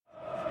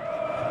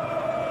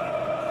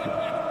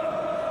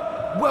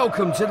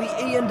Welcome to the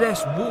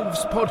E&S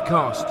Wolves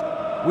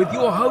podcast with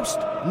your host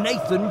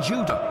Nathan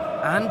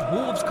Judah and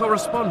Wolves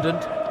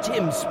correspondent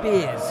Tim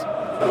Spears.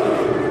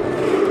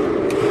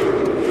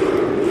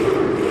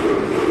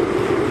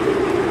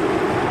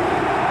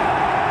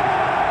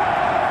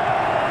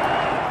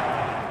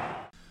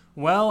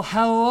 Well,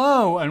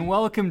 hello and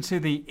welcome to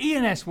the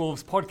E&S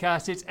Wolves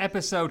podcast. It's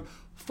episode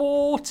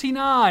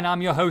 49.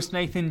 I'm your host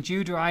Nathan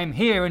Judah. I am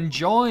here and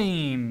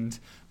joined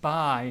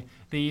by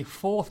the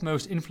fourth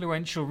most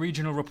influential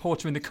regional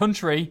reporter in the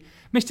country,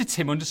 Mr.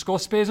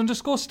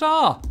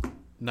 Tim_Spears_star.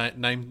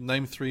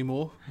 Name three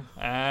more.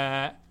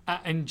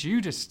 And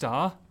Judah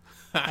star,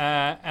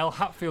 L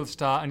Hatfield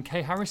star, and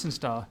Kay Harrison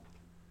star.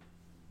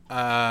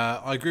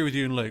 I agree with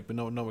you and Luke, but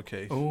not with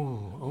Keith.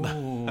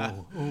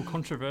 Oh,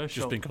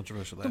 controversial. Just being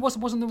controversial there.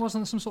 There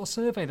wasn't some sort of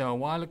survey though a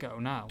while ago.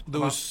 Now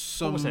there was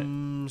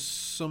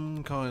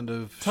some kind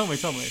of Tell me.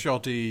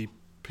 shoddy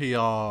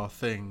PR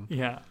thing.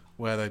 Yeah.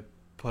 Where they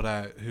put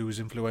out who was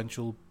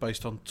influential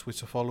based on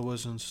Twitter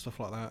followers and stuff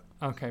like that.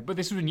 Okay, but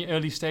this was in your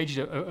early stages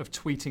of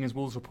tweeting as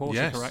Wolves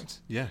reporter, correct?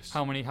 Yes.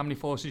 How many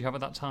followers did you have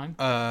at that time?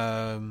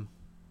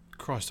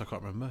 Christ, I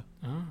can't remember.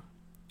 Oh.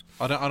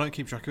 I don't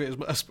keep track of it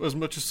as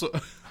much as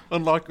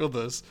unlike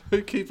others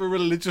who keep a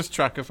religious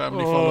track of how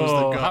many followers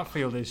they've got.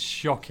 Hatfield is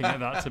shocking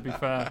at that, to be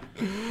fair.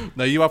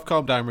 No, you have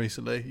calmed down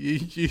recently. You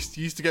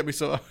used to get me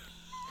sort of...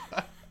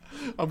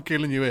 I'm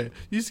killing you here.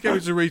 You used to get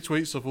me to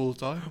retweet stuff all the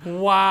time.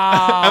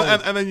 Wow.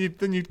 and then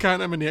you'd count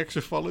how many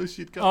extra followers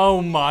you'd got.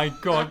 Oh my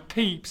God,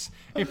 peeps!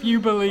 If you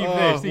believe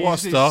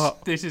what a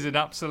start. this is an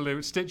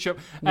absolute stitch up.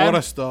 What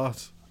a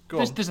start!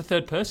 There's a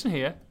third person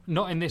here,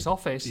 not in this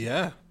office.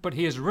 Yeah. But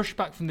he has rushed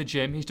back from the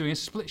gym. He's doing a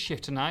split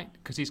shift tonight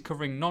because he's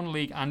covering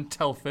non-league and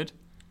Telford.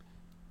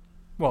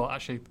 Well,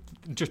 actually,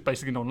 just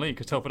basically non-league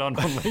because Telford are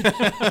non-league.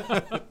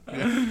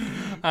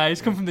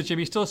 He's come from the gym.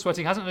 He's still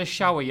sweating. Hasn't had a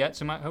shower yet,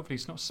 so hopefully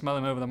he's not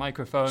smelling over the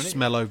microphone.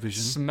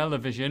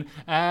 Smell-o-vision.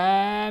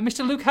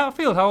 Mr. Luke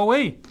Hatfield, how are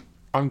we?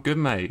 I'm good,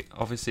 mate.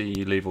 Obviously,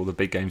 you leave all the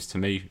big games to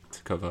me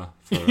to cover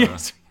for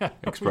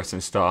Express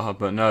and Star,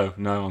 but no,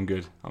 I'm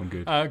good.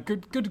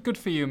 Good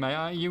for you,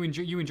 mate. You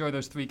enjoy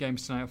those 3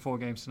 games tonight, or 4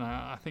 games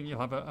tonight. I think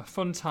you'll have a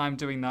fun time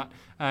doing that.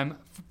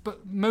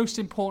 But most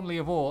importantly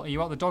of all, are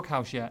you out the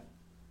doghouse yet?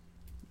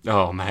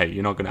 Oh, mate,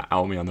 you're not going to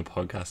out me on the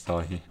podcast,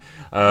 are you?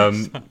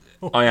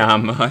 I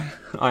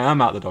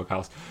am at the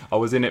doghouse. I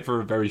was in it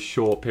for a very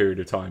short period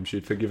of time.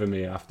 She'd forgiven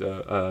me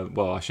after.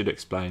 I should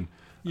explain.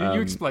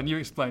 You explain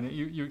it.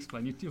 You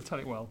explain. You'll tell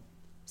it well.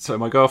 So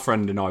my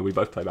girlfriend and I, we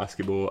both play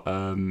basketball.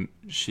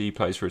 She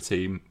plays for a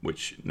team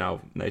which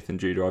now Nathan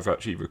Judah, I've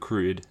actually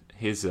recruited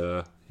his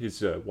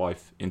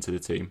wife into the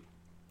team,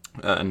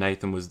 and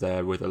Nathan was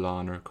there with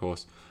Alana, of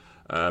course.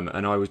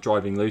 And I was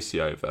driving Lucy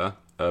over,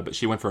 but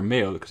she went for a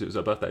meal because it was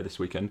her birthday this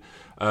weekend.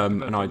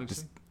 And I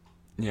just,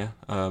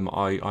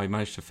 I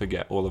managed to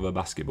forget all of her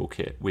basketball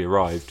kit. We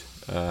arrived.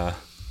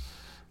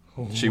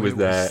 She was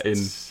there in.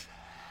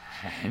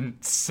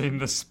 Hence in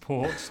the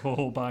sports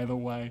hall, by the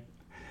way.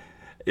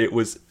 It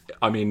was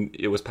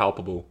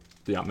palpable,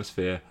 the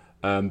atmosphere.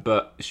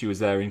 But she was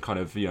there in kind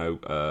of,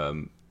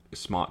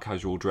 smart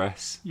casual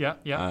dress. Yeah.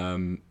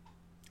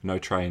 No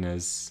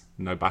trainers,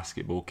 no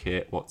basketball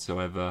kit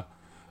whatsoever.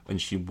 And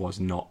she was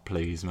not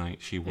pleased, mate.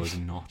 She was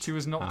not. She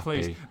was not happy.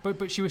 Pleased.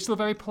 But she was still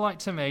very polite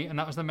to me, and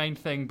that was the main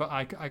thing. But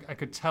I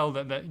could tell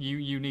that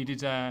you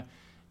needed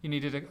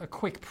a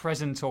quick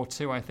present or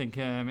two, I think,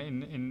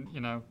 to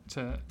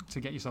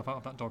get yourself out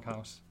of that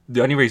doghouse.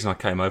 The only reason I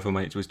came over,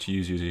 mate, was to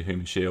use you as a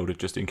human shield,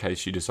 just in case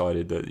she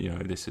decided that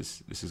this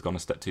has gone a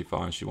step too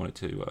far and she wanted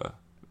to,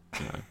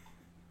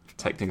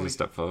 take things a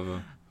step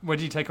further. Where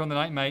did you take her on the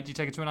night, mate? Did you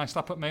take her to a nice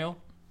slap-up meal?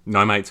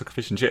 No, mate. Took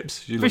fish and chips.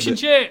 Fish and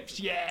chips,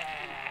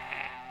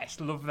 yes,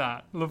 love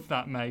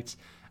that, mate.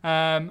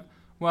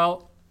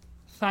 Well,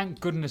 thank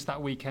goodness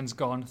that weekend's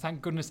gone.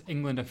 Thank goodness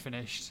England are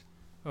finished.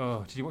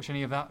 Oh, did you watch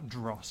any of that,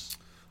 Dross?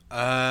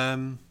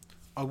 I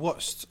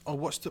watched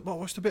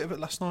a bit of it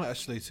last night,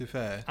 actually, to be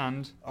fair.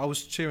 And? I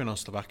was cheering on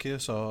Slovakia,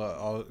 so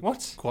I was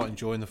What? quite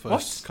enjoying the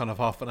first kind of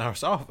half an hour.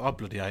 So I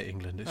bloody hate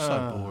England. It's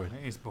so boring.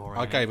 It is boring.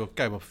 I gave up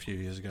a few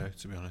years ago,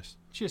 to be honest.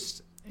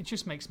 It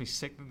just makes me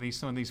sick that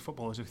some of these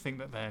footballers who think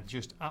that they're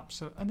just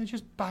absolute, and they're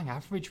just bang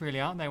average, really,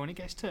 aren't they? When it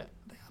gets to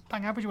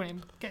bang average,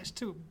 when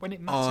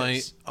it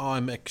matters.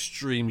 I'm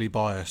extremely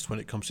biased when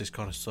it comes to this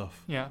kind of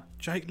stuff. Yeah.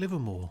 Jake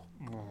Livermore.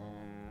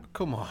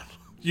 Come on.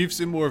 You've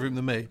seen more of him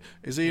than me.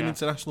 Is he an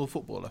international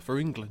footballer for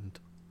England?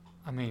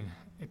 I mean,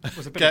 it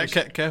was a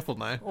bit careful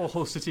now. All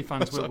Hull City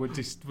fans were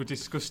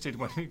disgusted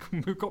when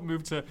it got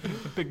moved to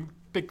the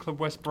big club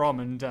West Brom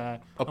and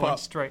went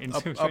straight into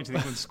the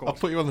England squad. I'll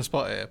put you on the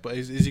spot here, but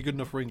is he good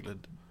enough for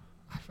England?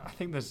 I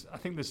think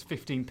there's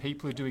 15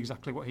 people who do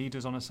exactly what he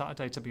does on a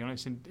Saturday, to be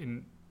honest,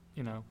 in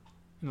a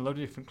load of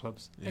different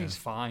clubs. Yeah. He's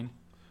fine.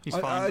 He's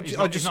fine. He's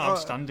not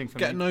outstanding for me.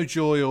 Get no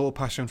joy or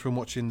passion from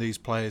watching these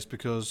players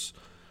because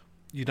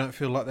you don't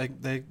feel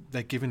like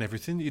they're giving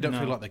everything. You don't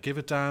feel like they give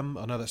a damn.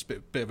 I know that's a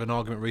bit of an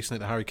argument recently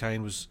that Harry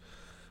Kane was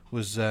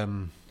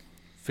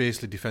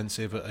fiercely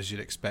defensive as you'd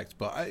expect.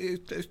 But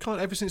it's kind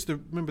of ever since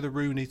remember the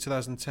Rooney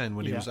 2010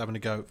 when he was having a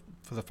go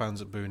for the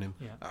fans at booing him.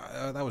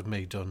 Yeah. That was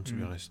me done, to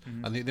be honest.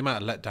 And the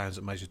amount of letdowns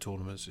at major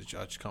tournaments, I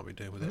just can't be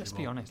doing with it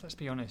anymore. Let's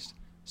be honest.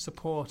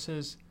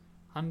 Supporters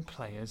and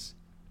players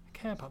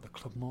care about the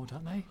club more,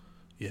 don't they?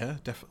 Yeah,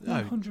 definitely.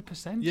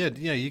 100%.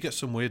 Yeah, you get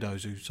some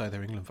weirdos who say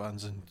they're England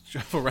fans and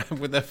travel around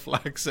with their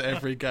flags at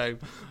every game.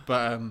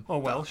 But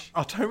or Welsh.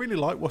 I don't really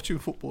like watching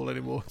football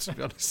anymore, to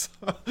be honest.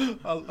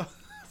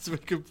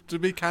 To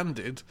be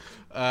candid.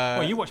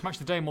 Well, you watch Match of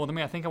the Day more than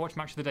me. I think I watched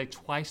Match of the Day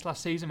twice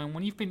last season. And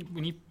when you've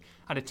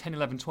had a 10,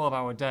 11,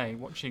 12-hour day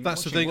watching,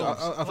 that's watching the thing.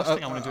 Wolves, the last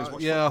thing I want to do is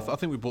watch football. I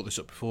think we brought this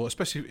up before.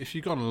 Especially if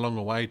you've gone on a long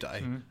away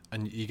day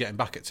and you're getting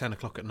back at 10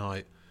 o'clock at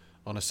night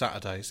on a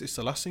Saturday. It's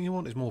the last thing you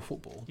want is more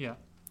football. Yeah.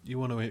 You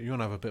want to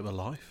have a bit of a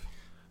life.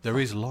 There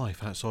is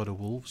life outside of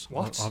Wolves.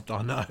 What?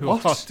 I know.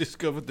 What? I've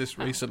discovered this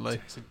recently.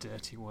 It's a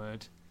dirty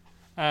word.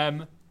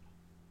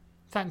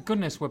 Thank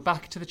goodness we're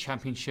back to the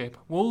Championship.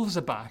 Wolves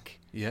are back.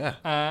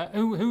 Yeah.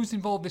 Who's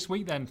involved this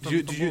week then?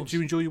 Did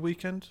you enjoy your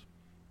weekend?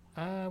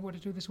 What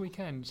did I do this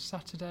weekend?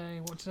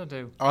 Saturday. What did I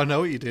do? I know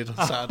what you did on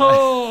Saturday.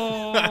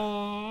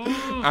 Oh!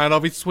 And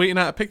I'll be tweeting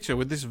out a picture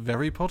with this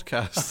very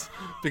podcast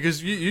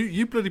because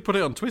you bloody put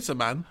it on Twitter,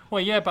 man.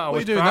 Well, yeah, but I What are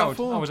was you doing proud. that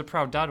for? I was a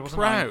proud dad,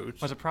 wasn't I? Proud?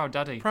 I was a proud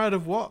daddy. Proud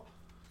of what?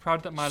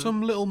 Proud that my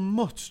Some little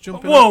mutt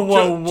jumping Whoa.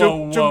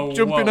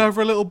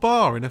 over a little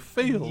bar in a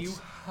field. You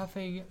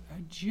having a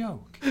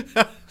joke?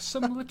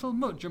 Some little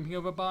mutt jumping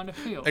over a bar in a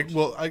field.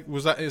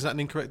 Is that an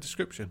incorrect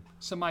description?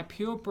 So my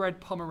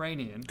purebred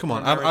Pomeranian. Come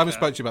on, I haven't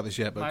spoken to you about this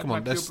yet, but come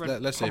on, let's hear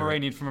it.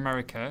 Pomeranian from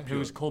America,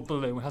 who's called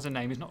Baloo, has a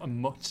name. He's not a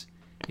mutt.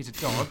 He's a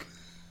dog.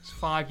 He's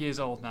 5 years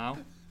old now.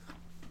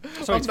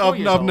 Sorry, it's 4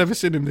 years old. I've never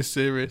seen him this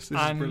serious. This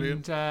is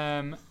brilliant.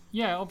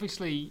 Yeah,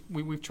 obviously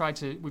we've tried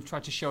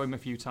to show him a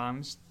few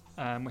times.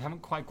 We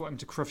haven't quite got him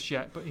to Crufts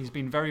yet, but he's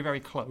been very, very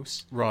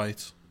close.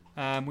 Right.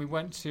 We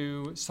went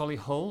to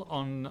Solihull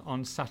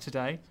on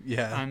Saturday.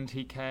 Yeah. And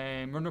he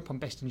came runner-up on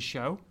Best in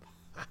Show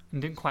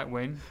and didn't quite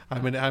win.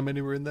 How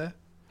many were in there?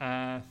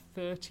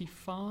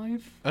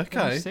 35. Okay.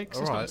 36.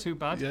 All It's right. not too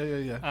bad.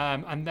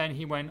 Yeah. And then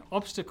he went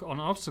on an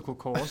obstacle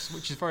course,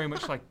 which is very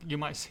much like you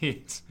might see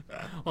it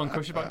on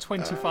Crufts. About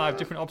 25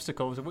 different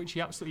obstacles, of which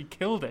he absolutely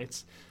killed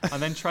it,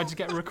 and then tried to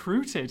get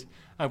recruited,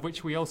 of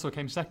which we also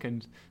came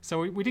second.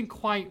 So we didn't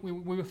quite. We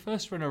were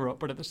first runner-up,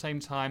 but at the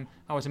same time,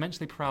 I was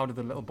immensely proud of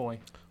the little boy.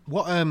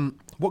 What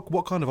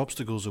kind of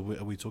obstacles are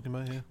we talking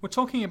about here? We're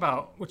talking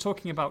about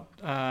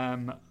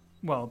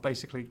well,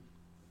 basically,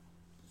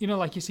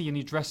 like you see in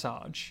your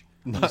dressage.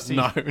 No.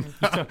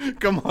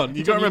 Come on,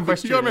 you got to remember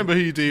who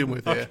you're dealing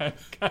with here.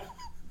 Okay.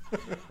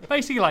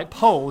 Basically, like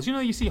poles.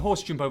 You see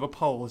horse jump over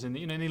poles in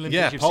the Olympics.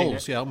 Yeah, you've poles. seen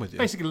it. Yeah, I'm with you.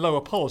 Basically,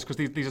 lower poles because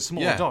these are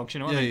smaller dogs.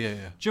 You know what I mean?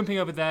 Yeah. Jumping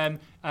over them.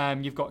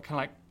 You've got kind of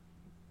like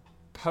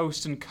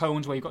posts and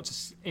cones where you've got to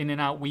in and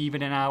out, weave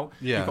in and out.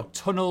 Yeah. You've got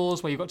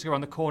tunnels where you've got to go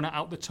around the corner,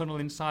 out the tunnel,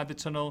 inside the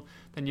tunnel.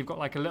 Then you've got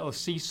like a little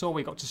seesaw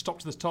where you've got to stop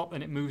to the top,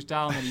 then it moves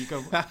down, then you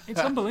go. It's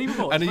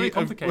unbelievable. It's very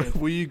complicated.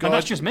 And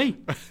that's just me.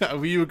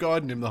 Were you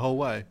guiding him the whole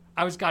way?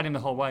 I was guiding him the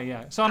whole way,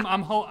 yeah. So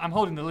I'm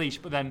holding the leash,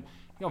 but then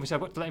obviously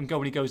I've got to let him go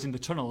when he goes in the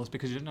tunnels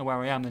because he doesn't know where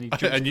I am. Then he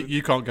jumps and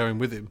you can't go in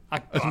with him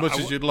as much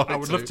as you'd like to. I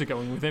would love to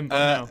go in with him,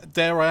 but no.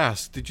 Dare I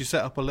ask, did you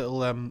set up a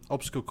little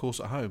obstacle course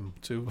at home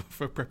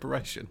for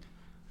preparation?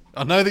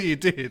 I know that you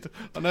did.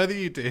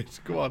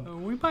 Go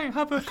on. We might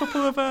have a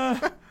couple of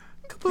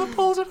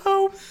poles at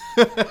home.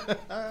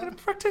 I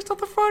practiced on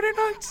the Friday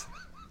night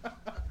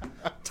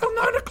till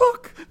 9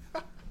 o'clock.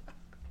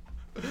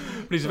 But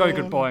he's a very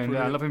good boy, and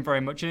I love him very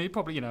much. And he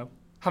probably,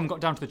 haven't got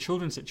down to the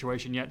children's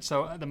situation yet.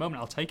 So at the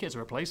moment, I'll take it as a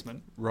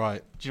replacement.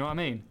 Right. Do you know what I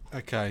mean?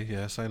 Okay.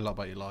 Yeah. Saying a lot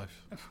about your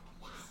life.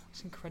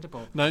 It's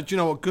incredible. No, do you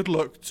know what? Good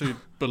luck to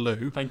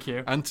Baloo. Thank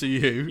you. And to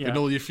you in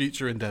all your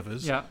future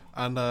endeavours. Yeah.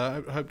 And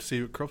I hope to see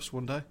you at Crufts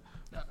one day.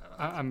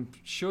 I'm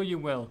sure you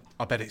will.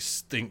 I bet it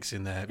stinks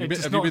in there. Have you It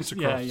does been not- to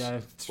Crufts? Yeah,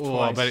 Oh,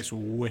 twice. I bet it's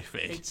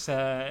whiffy.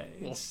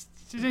 It's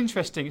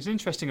interesting. It's an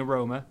interesting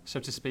aroma,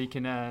 so to speak,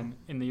 in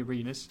the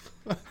arenas.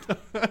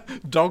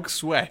 Dog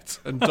sweat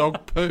and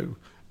dog poo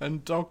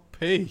and dog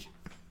pee.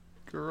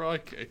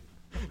 Crikey.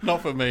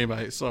 Not for me,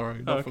 mate.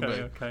 Sorry, not for me.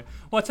 Okay.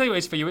 Well, I'll tell you what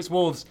it's for you. It's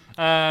Wolves.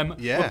 Yeah.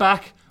 We're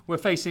back. We're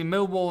facing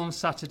Millwall on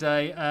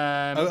Saturday.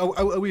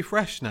 Are we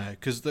fresh now?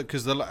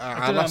 Because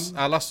our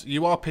last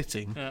you are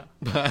pitting,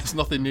 but there's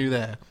nothing new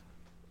there.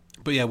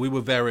 But yeah, we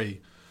were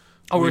very.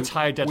 We were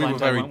tired deadline we were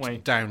day, very weren't we?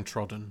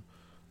 downtrodden.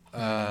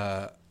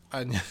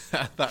 And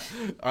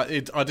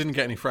I didn't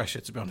get any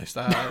fresher, to be honest.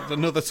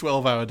 Another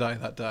 12-hour day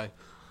that day.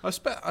 I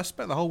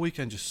spent the whole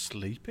weekend just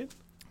sleeping.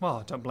 Well,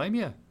 I don't blame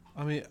you.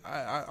 I mean,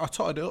 I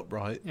totted it up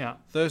right. Yeah.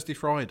 Thursday,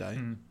 Friday,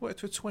 worked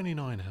for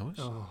 29 hours.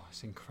 Oh,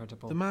 it's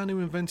incredible. The man who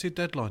invented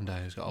deadline day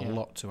has got a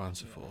lot to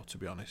answer for, to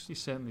be honest. He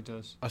certainly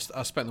does.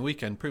 I spent the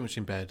weekend pretty much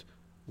in bed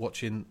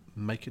watching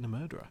Making a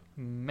Murderer.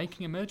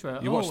 Making a Murderer.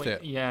 You watched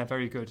it? Yeah,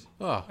 very good.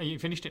 Oh, You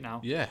finished it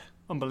now? yeah.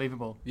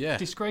 Unbelievable. Yeah.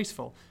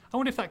 Disgraceful. I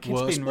wonder if that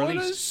kid's Were been spoilers?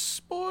 released.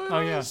 Spoilers.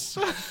 Oh,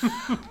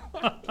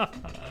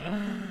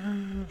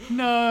 yeah.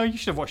 No, you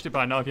should have watched it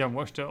by now if you haven't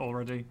watched it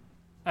already.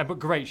 But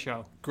great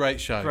show. Great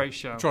show. Great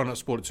show. Try not to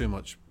spoil it too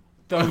much.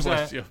 Those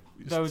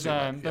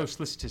Those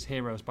solicitors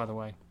heroes, by the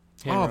way.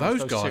 Oh,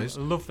 those two. guys.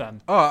 I love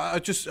them. Oh, I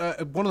just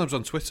one of them's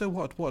on Twitter.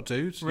 What a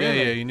dude. Really?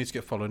 Yeah, you need to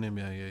get following him.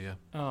 Yeah.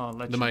 Oh,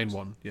 legend. The main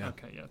one. Yeah.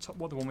 Okay, yeah.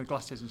 What, the one with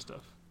glasses and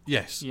stuff?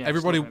 Yes. Yes,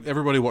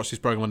 Everybody watched this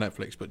program on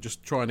Netflix, but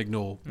just try and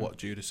ignore what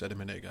Judah said a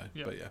minute ago.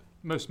 Yeah. But yeah.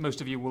 Most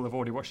of you will have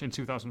already watched it in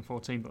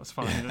 2014, but that's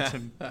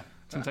fine.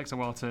 Tim takes a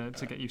while to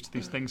get used to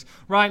these things.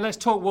 Right, let's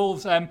talk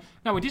Wolves.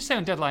 Now, we did say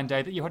on deadline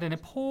day that you had an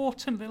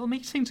important little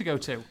meeting to go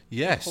to.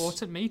 Yes.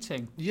 Important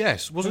meeting.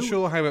 Yes. Wasn't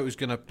sure how it was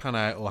going to pan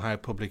out or how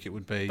public it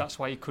would be. That's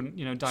why you couldn't,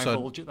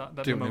 divulge at that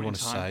didn't moment really want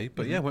in to time. say,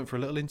 but yeah, went for a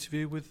little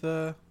interview with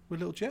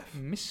little Jeff.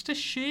 Mr.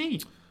 Shee.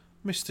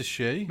 Mr.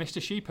 Shee. Mr.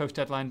 Shee post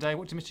deadline day.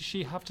 What did Mr.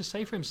 Shee have to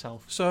say for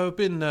himself? So I've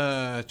been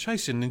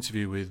chasing an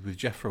interview with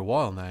Jeff for a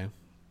while now,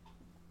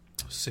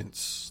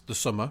 since the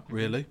summer,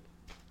 really.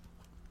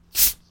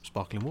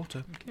 Sparkling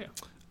water. Thank you.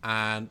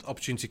 And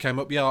opportunity came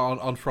up,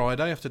 on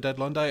Friday after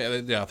deadline day.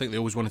 Yeah, I think they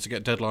always wanted to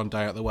get deadline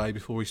day out of the way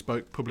before we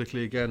spoke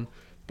publicly again.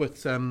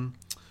 But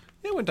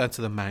went down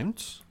to the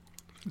Mount.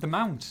 The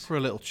Mount. For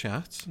a little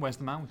chat. Where's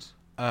the Mount?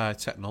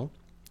 Tetnall.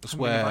 That's Haven't been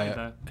where invited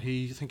there.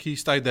 I think he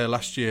stayed there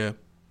last year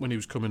when he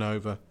was coming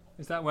over.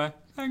 Is that where?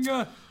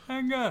 Hanger.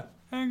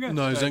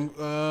 No,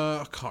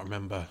 I can't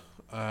remember.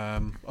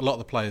 A lot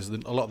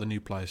of the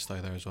new players stay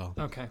there as well.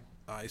 Okay.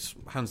 It's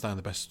hands down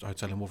the best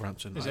hotel in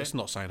Wolverhampton. Is It's it?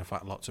 not saying a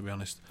fat lot, to be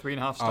honest.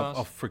 3.5 stars.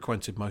 I've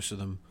frequented most of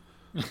them.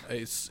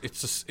 it's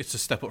a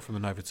step up from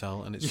the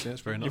Novotel, and it's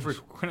very nice. You've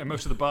frequented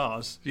most of the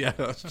bars. Yeah,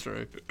 that's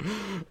true.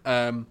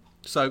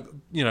 So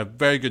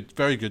very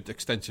good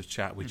extensive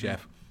chat with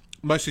Jeff.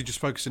 Mostly just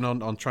focusing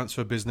on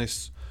transfer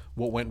business,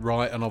 what went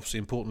right, and obviously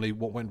importantly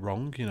what went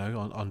wrong.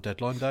 On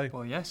deadline day.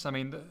 Well, yes. I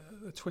mean,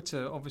 the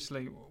Twitter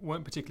obviously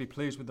weren't particularly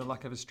pleased with the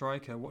lack of a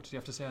striker. What did you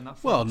have to say on that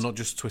front? Well, not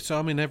just Twitter.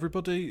 I mean,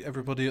 everybody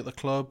at the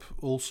club,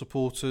 all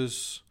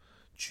supporters,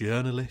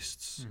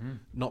 journalists,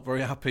 not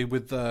very happy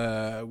with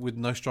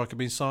no striker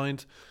being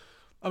signed.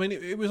 I mean,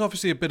 it was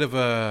obviously a bit of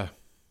a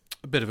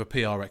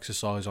PR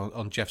exercise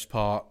on Jeff's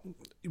part.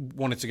 He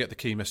wanted to get the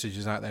key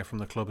messages out there from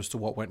the club as to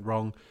what went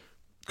wrong.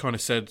 Kind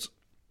of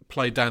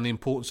played down the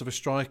importance of a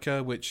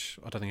striker, which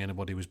I don't think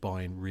anybody was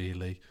buying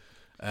really.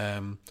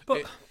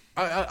 But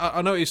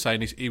I know what he's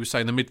saying. He was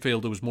saying the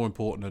midfielder was more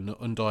important, and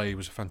Undayi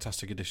was a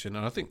fantastic addition,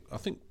 and I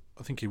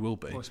think he will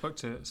be. Well, I spoke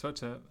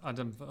to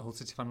Adam, a Hull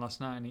City fan, last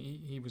night, and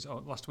he was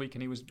last week,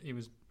 and he was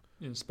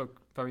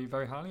spoke very,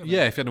 very highly of it.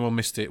 Yeah, if anyone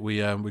missed it, we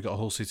got a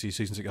Hull City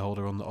season ticket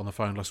holder on the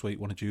phone last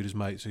week, one of Judah's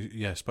mates, who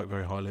spoke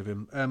very highly of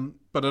him.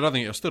 But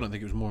I still don't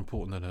think it was more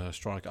important than a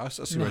striker. I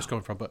see where it's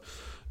coming from, but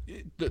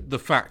the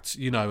fact,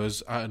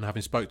 and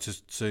having spoke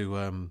to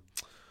a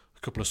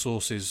couple of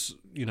sources,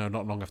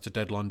 not long after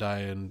deadline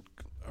day, and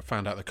I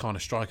found out the kind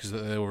of strikers that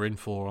they were in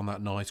for on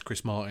that night: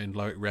 Chris Martin,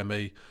 Loic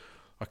Remy,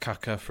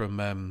 Akaka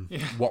from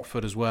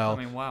Watford as well. I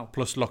mean, wow.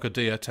 Plus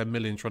Locadia, 10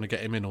 million trying to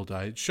get him in all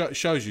day. It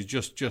shows you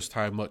just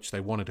how much they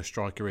wanted a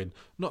striker in.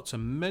 Not to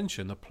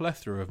mention the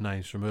plethora of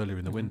names from earlier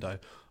in the window: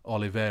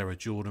 Oliveira,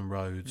 Jordan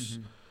Rhodes,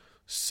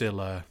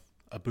 Silla,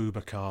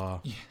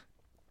 Abubakar,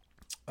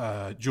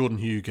 Jordan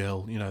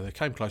Hugill. They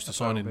came close to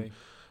signing.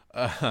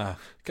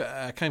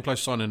 Came close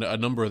to signing a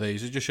number of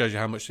these. It just shows you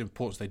how much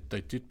importance they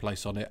did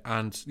place on it.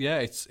 And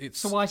it's.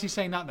 So why is he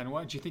saying that then?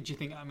 What do you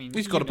think? I mean,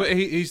 he's got to put.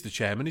 He's the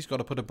chairman. He's got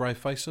to put a brave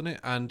face on it.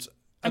 And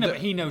I know, but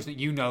he knows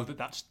that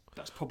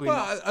that's probably.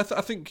 Well, not. I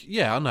think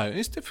I know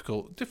it's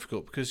difficult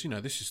because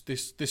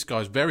this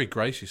guy's very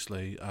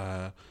graciously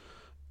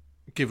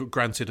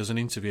granted us an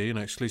interview,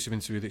 exclusive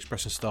interview with the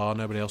Express and Star.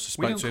 Nobody else has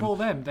spoken to him. We don't call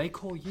them; they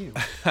call you.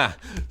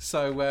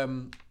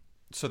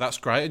 So that's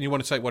great, and you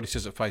want to take what he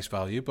says at face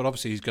value, but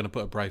obviously he's going to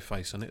put a brave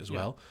face on it as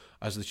well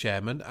as the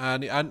chairman,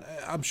 and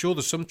I'm sure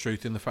there's some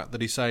truth in the fact that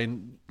he's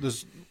saying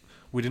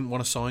we didn't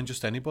want to sign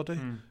just anybody,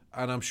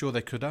 and I'm sure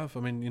they could have.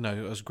 I mean,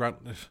 as Grant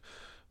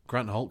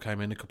Holt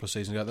came in a couple of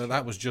seasons ago,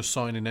 that was just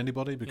signing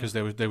anybody because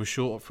they were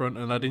short up front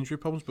and had injury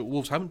problems, but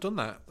Wolves haven't done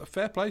that.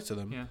 Fair play to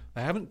them. Yeah.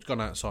 They haven't gone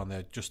out and signed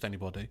there just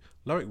anybody.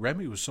 Loic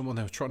Remy was someone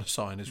they were trying to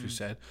sign, as we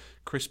said.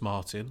 Chris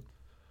Martin,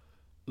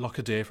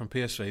 Locadia from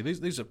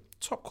PSV. These are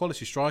top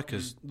quality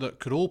strikers that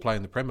could all play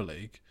in the Premier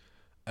League,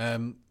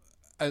 and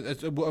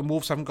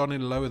Wolves haven't gone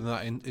any lower than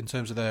that in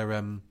terms of their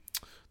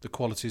the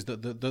qualities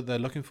that they're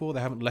looking for. They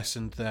haven't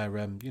lessened their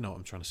you know what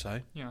I'm trying to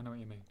say. Yeah, I know what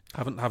you mean.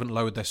 Haven't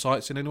lowered their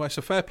sights in any way.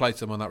 So fair play to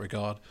them on that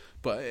regard.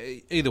 But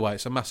either way,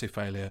 it's a massive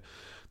failure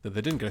that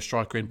they didn't get a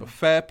striker in. But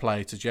fair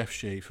play to Jeff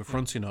Shee for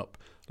fronting up.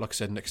 Like I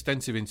said, an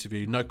extensive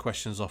interview, no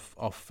questions off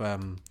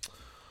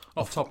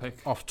topic,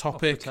 off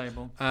the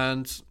table,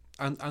 and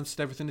answered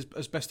everything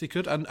as best he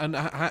could. And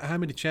how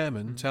many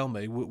chairmen, tell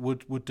me,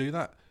 would do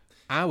that?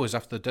 Hours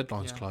after the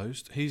deadline's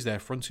closed, he's there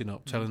fronting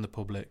up, telling the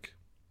public,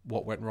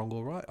 what went wrong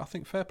or right. I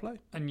think fair play.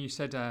 And you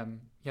said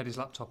he had his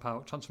laptop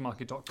out,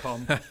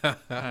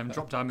 transfermarket.com,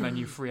 drop down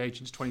menu, free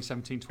agents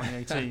 2017,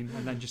 2018,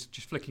 and then just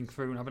flicking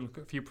through and having a look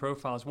at a few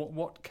profiles.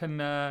 What can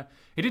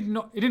he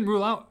didn't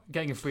rule out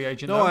getting a free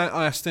agent? No, though.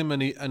 I asked him,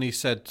 and he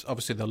said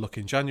obviously they'll look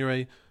in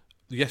January.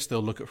 Yes,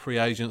 they'll look at free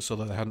agents,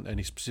 although they hadn't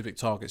any specific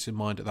targets in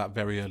mind at that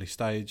very early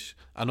stage.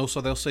 And also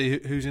they'll see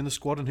who's in the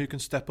squad and who can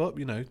step up.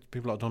 You know,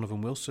 people like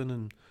Donovan Wilson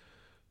and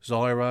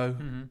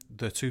Zyro,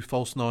 the two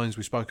false nines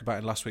we spoke about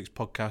in last week's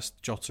podcast,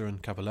 Jota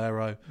and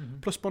Cavallero,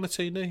 plus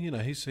Bonatini. You know,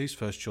 he's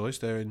first choice.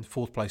 They're in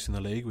 4th place in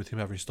the league with him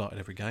having started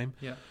every game.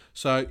 Yeah.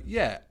 So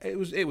yeah, it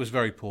was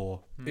very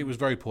poor. It was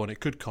very poor, and it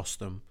could cost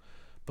them.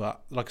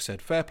 But like I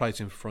said, fair play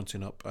to him for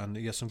fronting up, and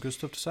he has some good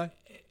stuff to say.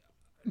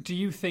 Do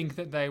you think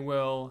that they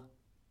will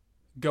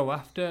go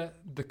after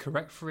the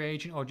correct free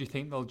agent, or do you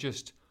think they'll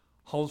just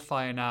hold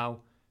fire now,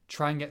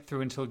 try and get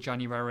through until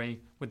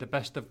January with the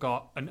best they've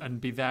got,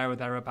 and be there or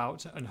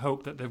thereabouts, and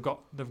hope that they've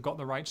got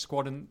the right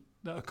squad, and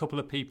that a couple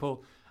of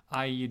people,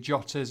 i.e. your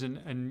Jotas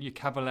and your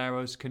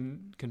Cavalleros,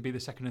 can be the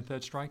second and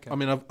third striker? I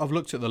mean, I've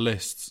looked at the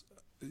lists,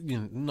 you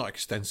know, not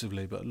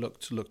extensively, but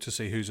looked to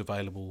see who's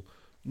available.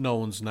 No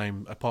one's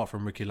name apart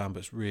from Ricky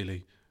Lambert's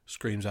really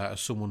screams out as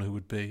someone who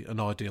would be an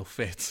ideal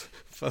fit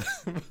for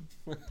them.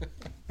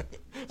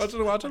 I don't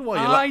know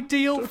why you're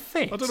ideal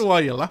fit. I don't know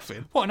why you're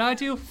laughing. What, an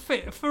ideal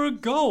fit for a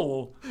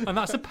goal, and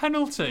that's a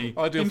penalty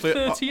Ideal in fit,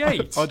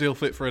 38. Ideal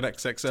fit for an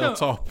XXL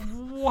top.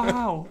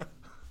 Wow,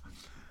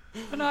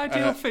 an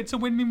ideal fit to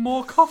win me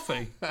more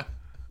coffee.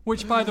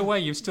 Which, by the way,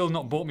 you've still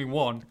not bought me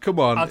one. Come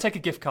on. I'll take a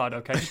gift card,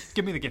 okay? Just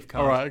give me the gift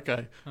card. All right,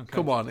 okay.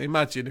 Come on,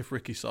 imagine if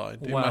Ricky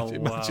signed.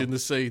 Imagine the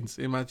scenes.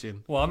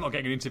 Imagine. Well, I'm not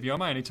getting an interview,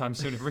 am I, anytime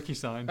soon if Ricky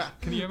signed?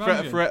 Can you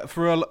imagine?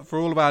 For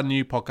all of our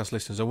new podcast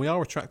listeners, and we are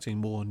attracting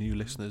more new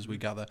listeners, we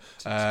gather.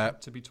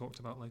 To be talked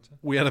about later.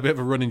 We had a bit of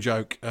a running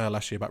joke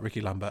last year about Ricky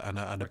Lambert and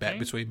a bet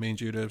between me and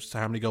Judah as to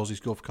how many goals he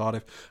scored for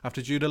Cardiff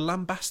after Judah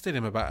lambasted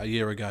him about a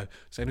year ago,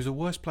 saying he was the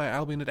worst player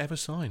Albion had ever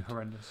signed.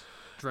 Horrendous.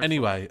 Dreadful.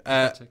 Anyway,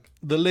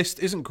 the list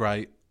isn't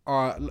great.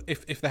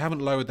 If they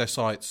haven't lowered their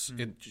sights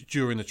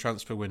during the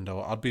transfer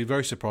window, I'd be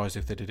very surprised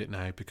if they did it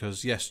now,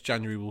 because yes,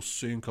 January will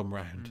soon come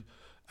round.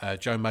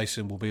 Joe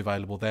Mason will be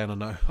available then. I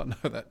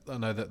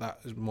know that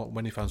is what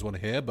many fans want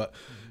to hear, but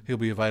he'll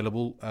be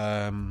available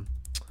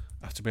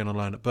after being on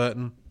loan at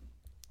Burton,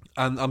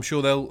 and I'm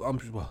sure they'll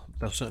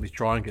certainly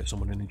try and get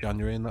someone in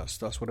January, and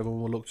that's what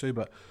everyone will look to.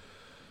 But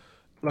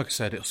like I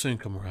said, it'll soon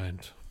come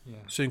around. Yeah.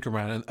 Soon come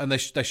around, and they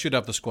should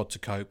have the squad to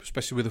cope,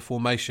 especially with the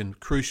formation.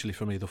 Crucially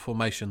for me, the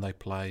formation they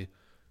play,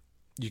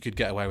 you could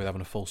get away with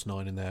having a false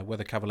 9 in there.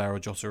 Whether Cavallero or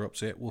Jota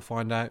ups it, we'll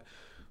find out.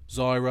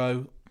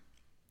 Zyro,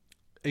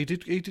 he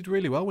did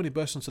really well when he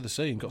burst onto the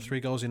scene, got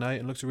 3 goals in 8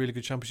 and looks a really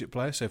good championship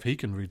player, so if he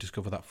can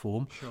rediscover that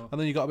form. Sure. And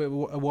then you got a bit of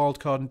a wild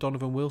card in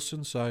Donovan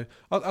Wilson, so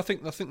I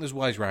think there's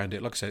ways around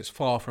it. Like I said, it's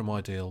far from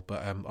ideal,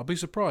 but I'd be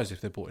surprised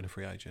if they brought in a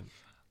free agent.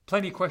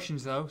 Plenty of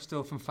questions, though,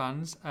 still from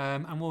fans,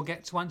 and we'll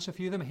get to answer a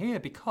few of them here,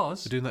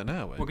 because We're doing that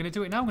now, we're going to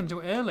do it now. We're going to do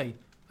it early.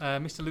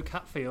 Mr. Luke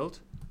Hatfield,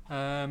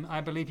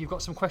 I believe you've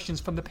got some questions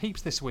from the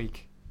peeps this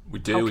week. We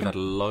do. We've had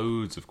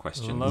loads of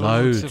questions.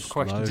 Loads of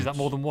questions. Is that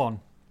more than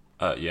one?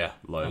 Yeah,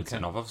 loads. Okay.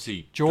 And I've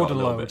obviously Jordan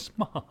got a Loads.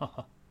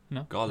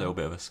 No? got a little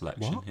bit of a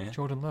selection What? here.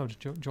 Jordan Loads.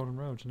 Jordan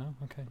Rhodes, no?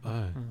 Okay.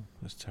 Oh,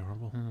 that's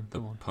terrible. The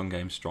Go on. pun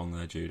game's strong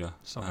there, Judah.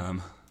 Sorry.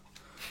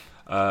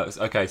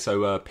 Okay,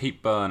 so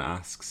Pete Byrne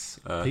asks,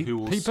 who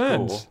will Pete score?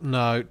 Burns?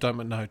 No,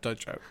 don't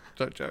joke.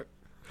 Don't joke.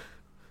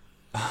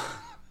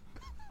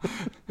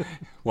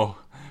 Well,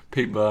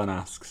 Pete Byrne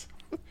asks,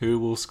 who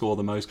will score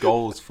the most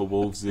goals for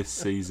Wolves this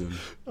season?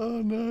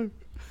 Oh no.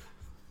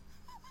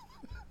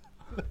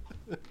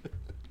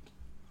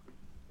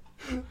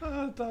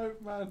 Oh,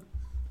 don't, man. Do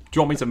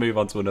you want me to move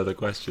on to another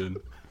question?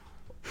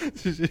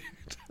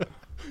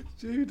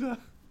 Judah.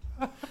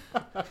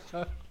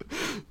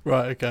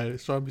 Right, okay,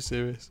 let's try and be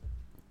serious.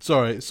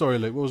 Sorry,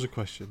 Luke, what was the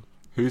question?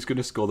 Who's going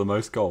to score the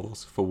most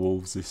goals for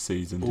Wolves this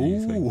season, do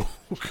you think?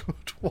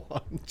 Good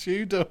one.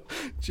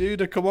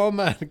 Judah, come on,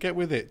 man. Get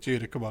with it.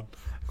 Judah, come on.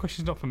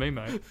 Question's not for me,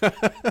 mate.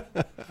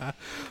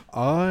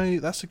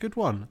 That's a good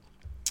one.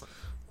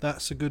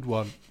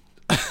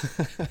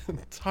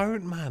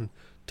 Tyrant man.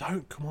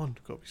 Don't, come on.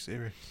 Got to be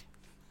serious.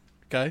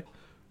 Okay,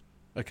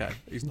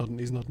 he's nodding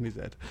his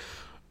head.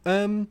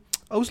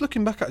 I was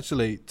looking back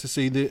actually to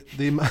see the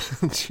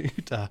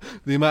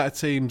amount of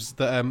teams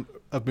that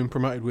have been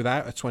promoted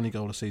without a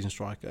 20-goal a season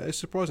striker. It's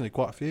surprisingly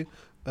quite a few.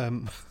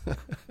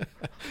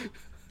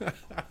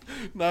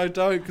 No,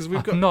 don't, because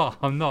we've got.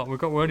 I'm not.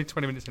 We're only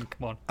 20 minutes in.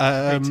 Come on,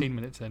 18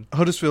 minutes in.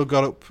 Huddersfield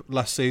got up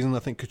last season. I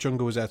think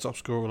Kachunga was their top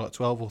scorer, like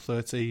 12 or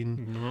 13.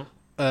 Mm-hmm.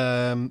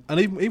 And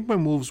even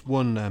when Wolves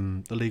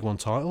won the League One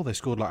title, they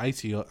scored like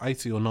 80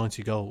 or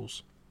 90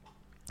 goals.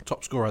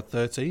 Top scorer had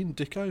 13.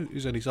 Dicko,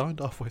 who's only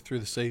signed halfway through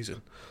the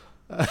season.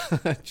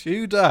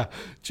 Judah,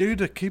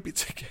 keep it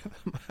together,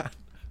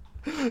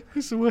 man.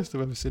 It's the worst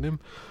I've ever seen him.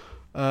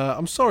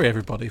 I'm sorry,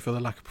 everybody, for the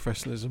lack of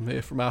professionalism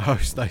here from our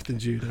host, Nathan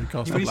Judah.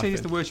 When you say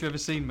it's the worst you've ever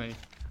seen me,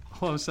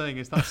 all I'm saying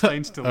is that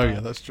stain still Oh, there. yeah,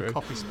 that's true.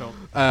 Coffee spill.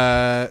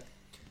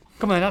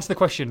 Come on, that's the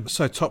question.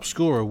 So top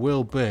scorer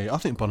will be, I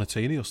think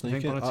Bonatini will sneak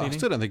think it. I Bonatini?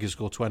 still don't think he'll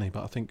score 20,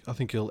 but I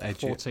think he'll edge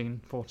 14,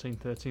 13,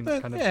 it.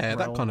 that kind of That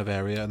realm. kind of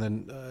area, and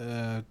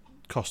then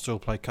Costa will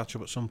play catch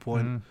up at some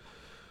point. Mm.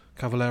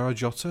 Cavallero,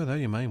 Jota, they're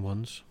your main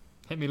ones.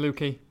 Hit me,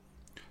 Lukey.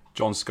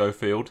 John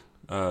Schofield,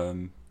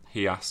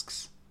 he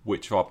asks,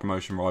 which of our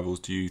promotion rivals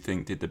do you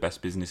think did the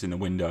best business in the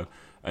window,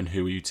 and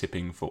who are you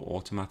tipping for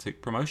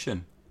automatic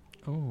promotion?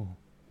 Oh.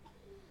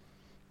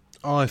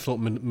 I thought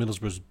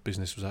Middlesbrough's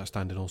business was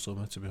outstanding all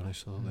summer, to be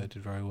honest. I thought they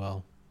did very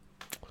well.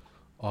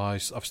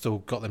 I've still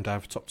got them down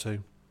for top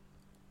 2.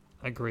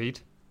 Agreed.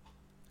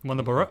 Won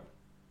the Borough.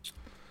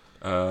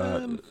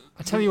 Uh,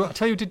 I tell you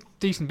who did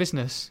decent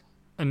business,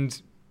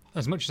 and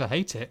as much as I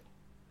hate it,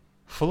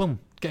 Fulham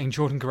getting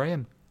Jordan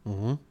Graham.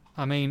 Mm-hmm.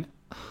 I mean,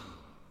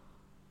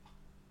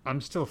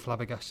 I'm still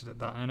flabbergasted at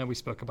that. I know we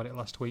spoke about it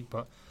last week,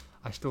 but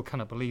I still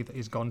cannot believe that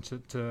he's gone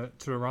to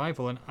a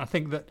rival. And I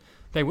think that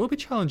they will be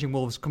challenging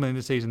Wolves coming into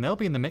the season. They'll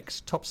be in the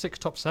mix, top 6,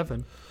 top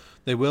 7.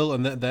 They will,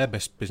 and their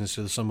best business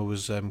of the summer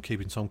was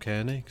keeping Tom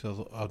Kearney,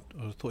 because I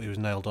thought he was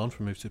nailed on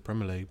for a move to the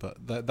Premier League.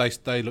 But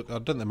they look. I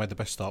don't think they made the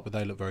best start, but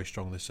they look very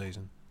strong this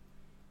season.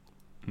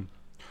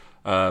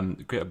 a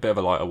bit of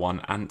a lighter one.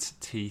 Ant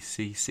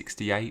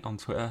TC68 on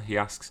Twitter. He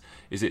asks,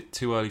 "Is it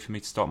too early for me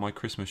to start my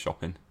Christmas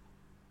shopping?"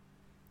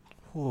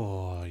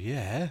 Oh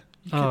yeah.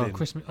 You Oh, kidding?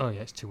 Christmas. Oh,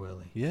 yeah, it's too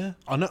early. Yeah,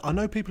 I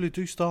know people who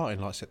do start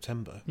in like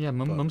September. Yeah,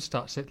 but Mum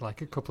starts it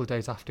like a couple of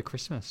days after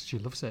Christmas. She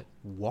loves it.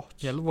 What?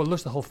 Yeah, well,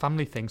 loves the whole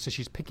family thing, so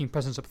she's picking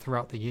presents up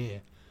throughout the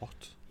year.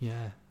 What?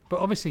 Yeah. But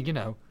obviously,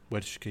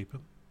 Where does she keep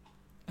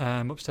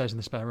them? Upstairs in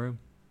the spare room.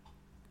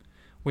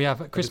 We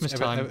have at Christmas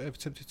time. Ever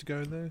tempted to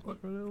go in there for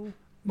a little?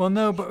 Well,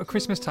 no, but at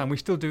Christmas time we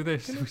still do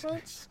this. In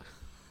advance?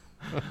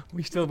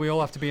 We all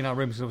have to be in our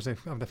rooms because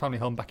obviously we have the family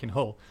home back in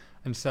Hull,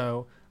 and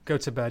so go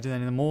to bed, and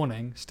then in the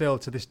morning, still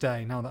to this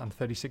day, now that I'm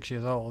 36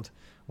 years old,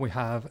 we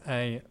have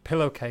a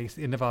pillowcase at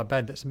the end of our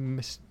bed that's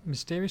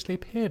mysteriously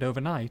appeared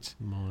overnight,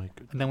 My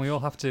goodness. and then we all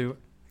have to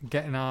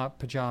get in our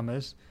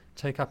pajamas,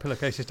 take our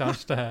pillowcases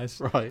downstairs,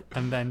 Right.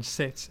 and then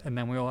sit, and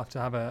then we all have to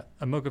have a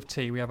mug of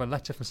tea. We have a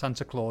letter from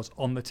Santa Claus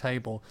on the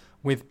table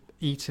with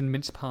eaten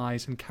mince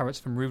pies and carrots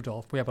from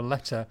Rudolph. We have a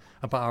letter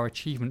about our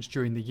achievements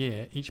during the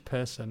year, each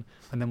person,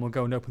 and then we'll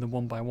go and open them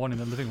one by one in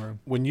the living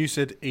room. When you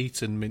said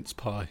Eton mince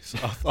pies,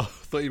 I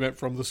thought you meant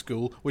from the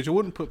school, which I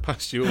wouldn't put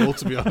past you at all,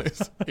 to be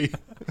honest.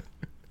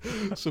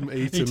 Some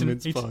Eton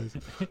mince pies.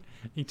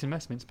 Eton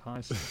mess mince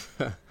pies.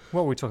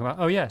 What were we talking about?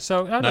 Oh, yeah.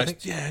 So, I don't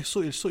think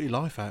Sort your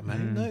life out,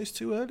 mate. No, it's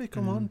too early.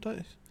 Come on.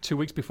 Don't. 2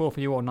 weeks before for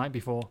you or night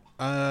before?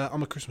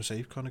 I'm a Christmas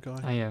Eve kind of guy.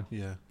 Are you?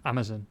 Yeah.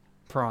 Amazon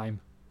Prime.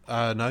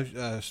 No,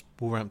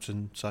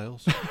 Wolverhampton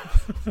sales.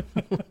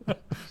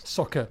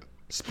 Soccer.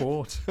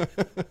 Sport.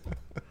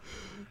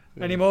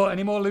 Any more,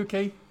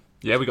 Lukey?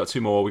 Yeah, we got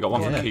two more. We got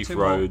one Yeah, from Keith two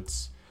more.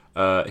 Rhodes.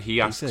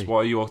 He asks, DC. "What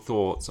are your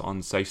thoughts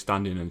on safe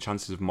standing and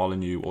chances of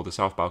Molineux or the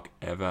South Bank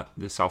ever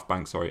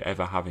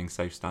having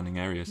safe standing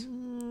areas?"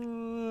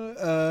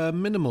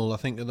 Minimal, I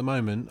think, at the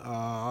moment.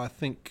 I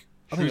think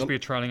Shrewsbury are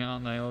trialling it,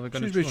 aren't they? Or they're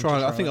going Shrewsbury to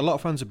trial. I think it. a lot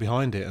of fans are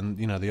behind it, and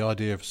the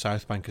idea of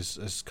South Bank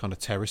as kind of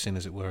terracing,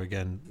 as it were,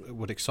 again,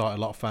 would excite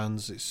a lot of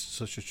fans. It's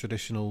such a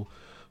traditional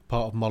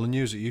part of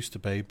Molineux as it used to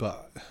be,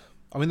 but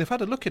I mean they've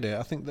had a look at it.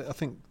 I think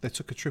they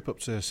took a trip up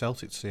to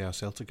Celtic to see how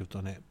Celtic have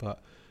done it,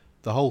 but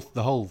the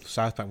whole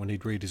South Bank will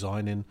need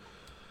redesigning,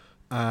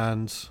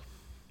 and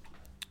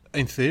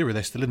in theory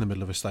they're still in the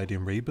middle of a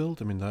stadium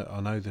rebuild. I mean, I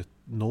know the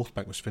North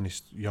Bank was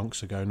finished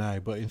yonks ago now,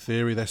 but in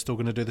theory they're still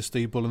going to do the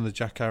Steve Bull and the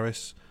Jack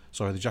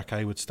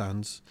Hayward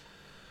stands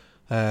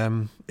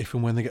if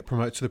and when they get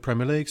promoted to the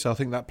Premier League. So I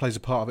think that plays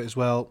a part of it as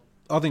well.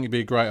 I think it'd be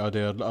a great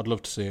idea. I'd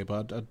love to see it,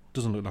 but it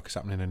doesn't look like it's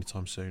happening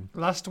anytime soon.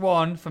 Last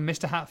one from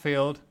Mr.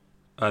 Hatfield.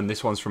 And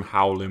this one's from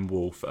Howlin'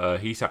 Wolf.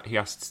 He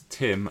asks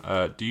Tim,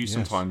 "Do you Yes.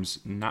 sometimes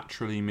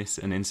naturally miss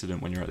an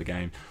incident when you're at the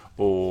game,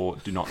 or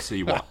do not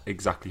see what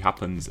exactly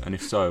happens? And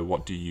if so,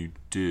 what do you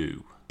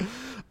do?"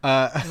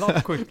 A lot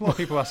of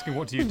people asking,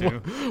 what do you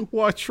do?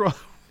 What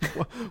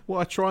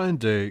I try and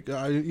do,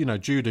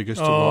 Judah goes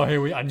to Oh, what?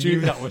 here we. I knew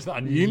that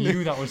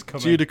was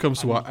coming. Judah comes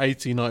to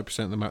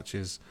 80-90% of the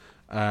matches,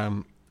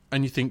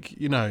 and you think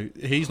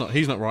he's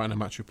not writing a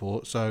match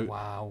report, so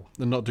Wow.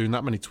 they're not doing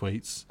that many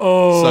tweets.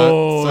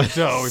 Oh,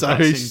 no,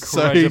 that's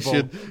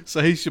incredible.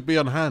 He should be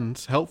on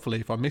hand, helpfully,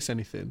 if I miss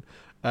anything,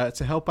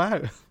 to help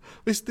out.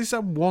 This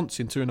happened once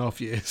in 2.5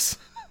 years.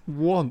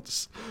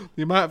 Once.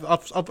 The amount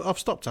I've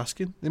stopped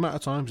asking. The amount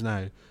of times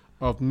now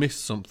I've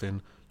missed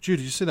something. Judah,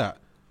 did you see that?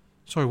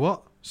 Sorry,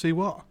 what? See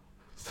what?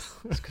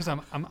 It's because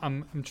I'm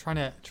trying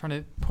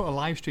to put a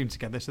live stream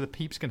together so the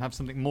peeps can have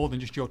something more than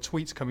just your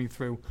tweets coming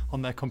through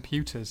on their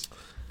computers.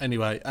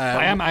 Anyway,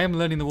 I am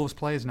learning the Wolves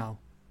players now.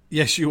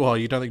 Yes, you are.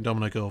 You don't think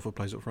Domino Golfer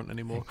plays up front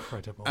anymore.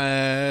 Incredible.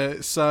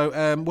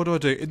 So what do I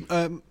do?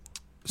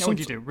 What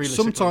do you do, realistically?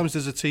 Sometimes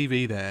there's a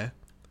TV there.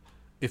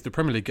 If the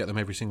Premier League get them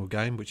every single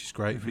game, which is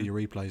great for your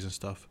replays and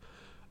stuff.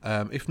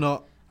 If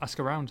not, Ask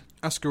around.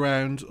 Ask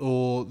around,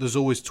 or there's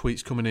always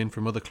tweets coming in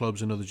from other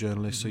clubs and other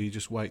journalists, so you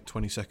just wait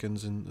 20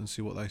 seconds and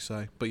see what they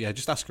say. But yeah,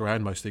 just ask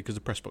around mostly, because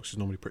the press box is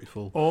normally pretty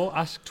full. Or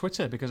ask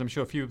Twitter, because I'm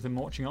sure a few of them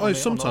watching it on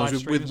sometimes on the live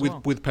stream as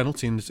well. with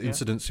penalty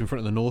incidents in front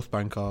of the North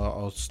Bank,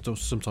 I'll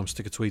sometimes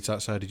stick a tweet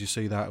out, say, did you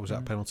see that? Was that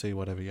a penalty?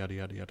 Whatever, yada,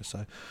 yada, yada.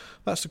 So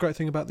that's the great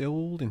thing about the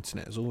old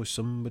internet. There's always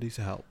somebody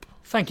to help.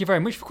 Thank you very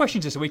much for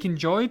questions this week.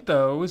 Enjoyed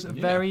those.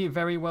 Very,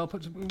 very well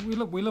put. We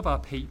love our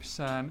peeps,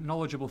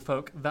 knowledgeable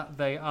folk that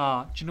they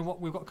are. Do you know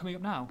what we've got coming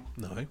up now?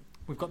 No.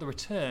 We've got the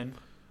return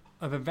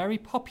of a very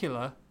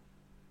popular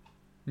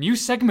new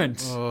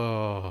segment.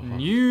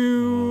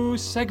 New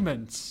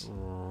segment.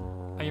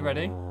 Are you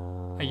ready?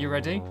 Are you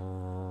ready?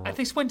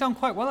 This went down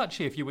quite well,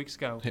 actually, a few weeks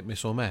ago. Hit,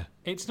 miss or meh?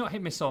 It's not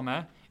hit, miss or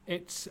meh.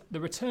 It's the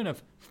return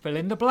of Fill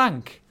in the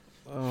Blank.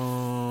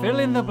 Fill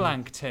in the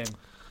blank, Tim.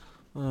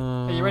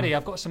 Are you ready?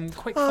 I've got some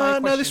quick fire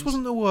questions. No, this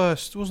wasn't the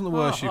worst. It wasn't the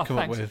worst you've come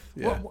thanks. up with.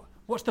 Yeah.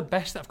 What's the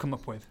best that I've come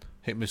up with?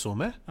 Hit, miss or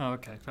meh? Oh,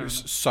 okay. It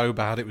was so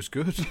bad it was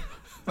good.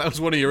 That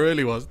was one of your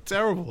early ones.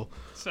 Terrible.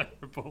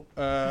 Terrible.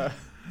 The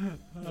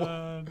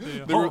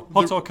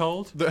Hot or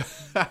cold?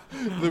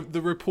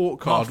 The report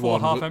card Half full,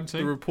 one. half empty?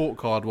 The report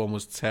card one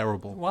was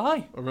terrible.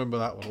 Why? I remember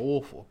that one.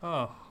 Awful.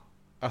 Oh,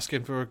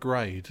 Asking for a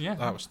grade. Yeah.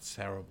 That was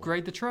terrible.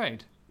 grade the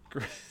trade.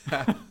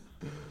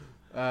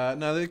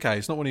 No, okay.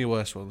 It's not one of your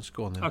worst ones.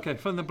 Go on then. Okay,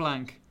 fill in the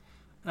blank.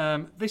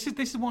 This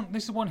is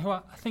one who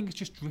I think is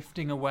just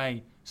drifting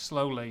away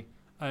slowly.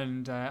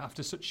 And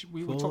after such,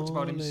 we talked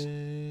about him.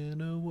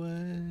 Falling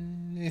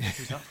away.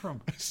 Who's that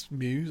from? It's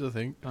Muse, I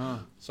think.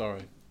 Oh,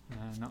 Sorry.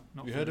 not.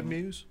 Have you heard of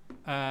Muse?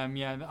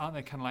 Yeah, aren't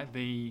they kind of like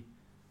the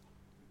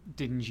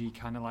dingy,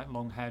 kind of like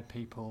long-haired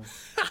people?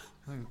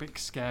 I think a bit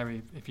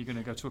scary if you're going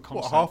to go to a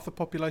concert. What, half the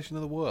population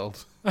of the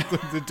world?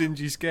 the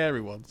dingy, scary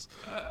ones.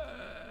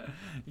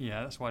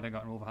 Yeah, that's why I don't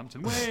got in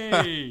Wolverhampton.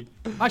 Way!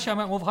 Actually, I'm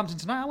at Wolverhampton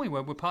tonight, aren't we?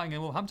 We're partying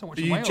in Wolverhampton Are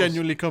watching you Wales.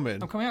 genuinely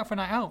coming? I'm coming out for a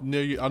night out. No,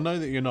 I know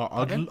that you're not.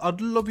 Okay.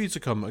 I'd love you to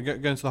come.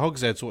 Going to the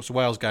Hogshead to watch the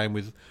Wales game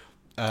with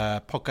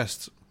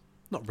podcast,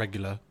 not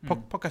regular,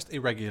 podcast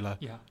irregular.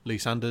 Yeah. Lee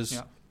Sanders,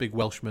 Yeah. big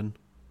Welshman,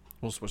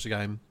 wants to watch the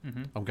game.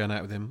 Mm-hmm. I'm going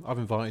out with him. I've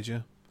invited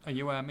you. Are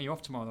you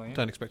off tomorrow, though? Yeah?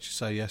 Don't expect you to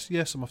say yes.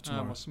 Yes, I'm off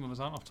tomorrow. Well, some of us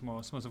aren't off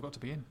tomorrow. Some of us have got to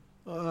be in.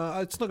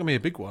 It's not going to be a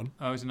big one.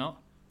 Oh, is it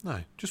not? No,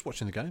 just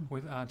watching the game.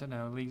 With I don't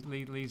know.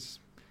 Lee's.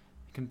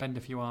 He can bend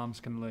a few arms,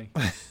 can Lee?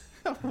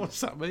 What's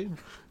that mean?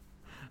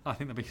 I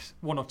think there'll be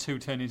one or two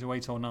turn into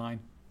 8 or 9.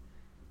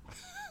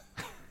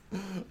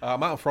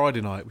 I'm out on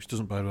Friday night, which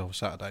doesn't bode well for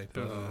Saturday.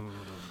 But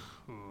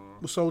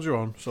we'll soldier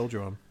on.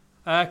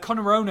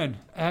 Conor Ronan.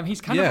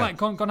 He's kind of Yeah. like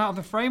gone out of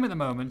the frame at the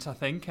moment. I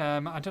think.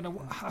 I don't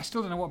know. I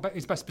still don't know what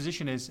his best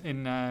position is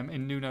in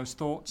Nuno's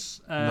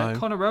thoughts. No.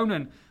 Conor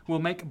Ronan will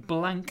make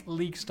blank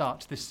league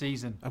start this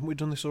season. Haven't we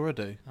done this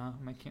already?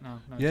 I'm making it now.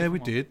 No, Yeah, we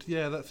different one. did.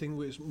 Yeah, that thing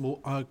was more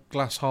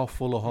glass half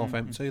full or half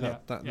empty. Yeah,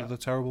 That yeah. the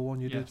terrible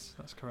one you Yes,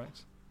 that's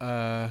correct.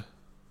 did.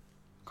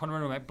 Conor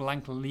Ronan will make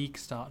blank league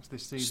start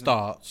this season.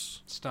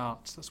 Starts.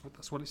 That's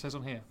what it says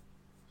on here.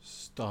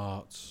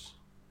 Starts.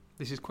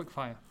 This is quick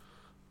fire.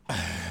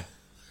 I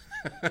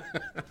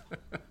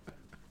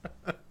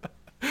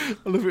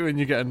love it when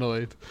you get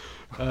annoyed.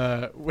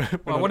 I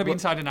want to be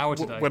inside an hour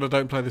today. When I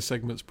don't play the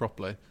segments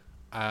properly.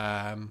 Do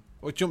you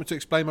want me to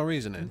explain my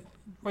reasoning?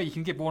 Well, you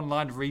can give one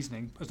line of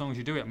reasoning as long as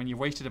you do it. I mean, you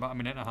wasted about a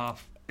minute and a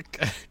half.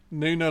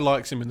 Nuno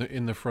likes him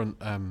in the front,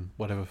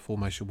 whatever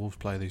formation Wolves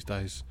play these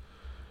days.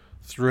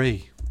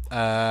 3.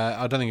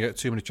 I don't think you get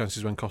too many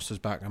chances when Costa's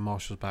back and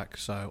Marshall's back,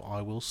 so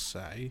I will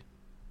say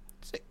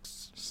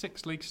 6.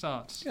 6 league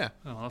starts. Yeah.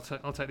 Oh,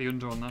 I'll take the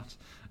under on that.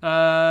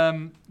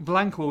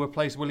 Blank will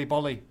replace Willy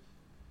Bolly.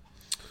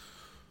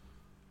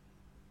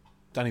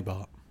 Danny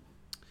Bart,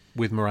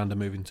 with Miranda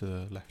moving to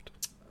the left.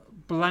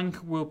 Blank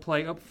will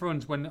play up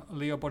front when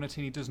Leo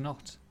Bonatini does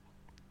not.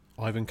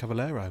 Ivan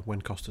Cavallero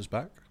when Costa's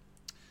back.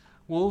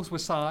 Wolves will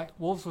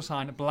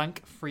sign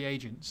blank free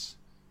agents.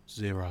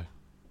 0.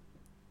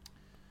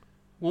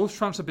 Wolves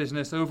transfer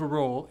business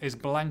overall is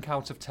blank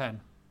out of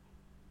 10.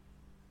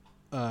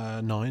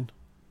 9.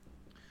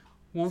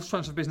 Wolves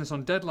transfer business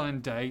on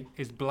deadline day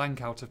is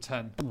blank out of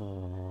 10.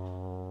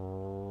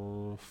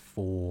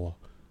 4.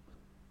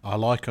 I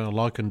like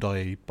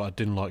Ndiaye, but I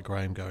didn't like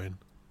Graham going.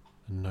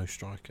 And no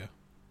striker.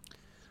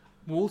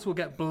 Wolves will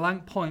get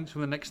blank points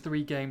from the next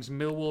 3 games: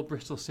 Millwall,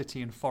 Bristol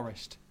City and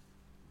Forest.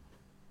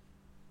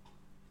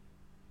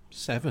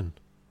 7.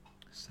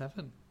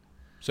 7.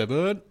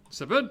 7.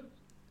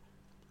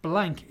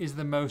 Blank is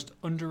the most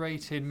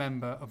underrated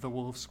member of the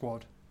Wolves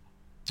squad.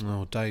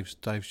 Oh, Dave's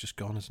just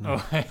gone, isn't he? Oh,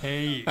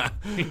 hey.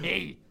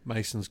 Hey.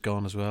 Mason's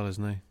gone as well,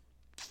 isn't he?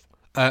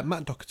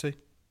 Matt Doherty.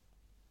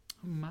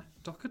 Matt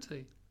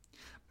Doherty.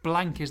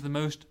 Blank is the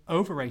most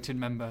overrated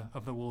member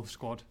of the Wolves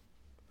squad.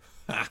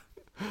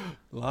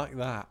 Like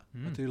that.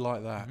 I do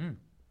like that.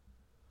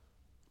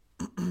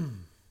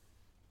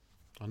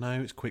 I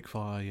know, it's quick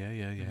fire.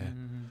 Yeah.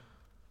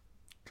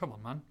 Come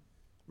on, man.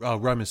 Oh,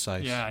 Roman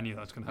says. Yeah, I knew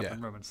that was going to happen.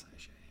 Yeah. Roman says.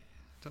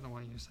 Don't know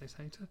why you say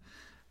Sater.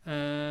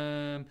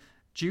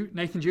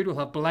 Nathan Judah will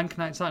have blank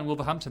nights out in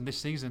Wolverhampton this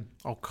season.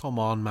 Oh, come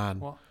on, man.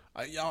 What?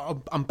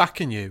 I'm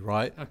backing you,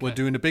 right? Okay. We're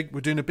doing a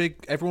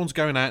big. Everyone's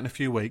going out in a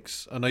few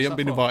weeks. I know you haven't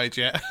been that for? invited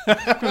yet.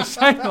 I was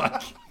saying,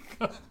 like,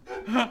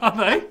 are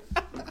they?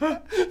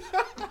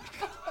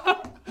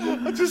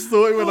 I just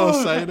thought it when I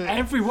was saying it.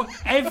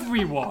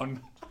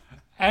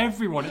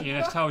 Everyone at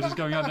ENS Towers is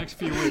going out next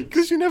few weeks.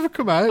 Because you never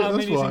come out. I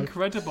That's mean, it's why.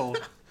 incredible.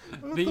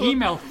 The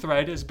email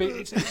thread has been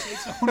it's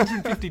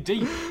 150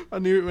 deep. I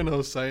knew it when I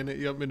was saying it.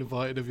 You haven't been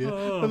invited, have you?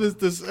 Oh, And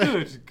there's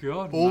Good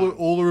God, man.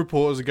 all the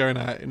reporters are going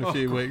out in a Oh,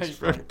 few great, weeks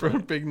for great. a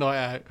big night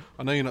out.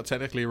 I know you're not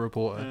technically a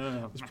reporter.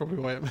 That's probably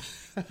why.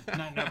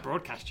 No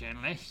broadcast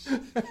journalists.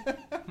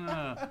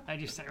 They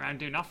just sit around and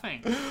do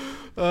nothing.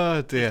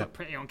 Oh dear. Look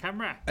pretty on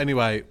camera.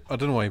 Anyway, I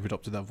don't know why you've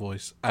adopted that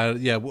voice.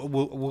 Yeah,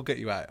 we'll get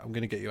you out. I'm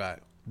going to get you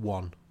out.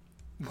 One.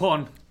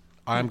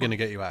 I am going to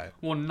get you out.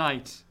 One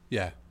night.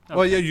 Yeah.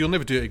 Well, yeah, you'll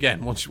never do it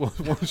again once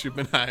you've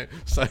been out.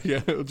 So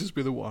yeah, it'll just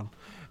be the one.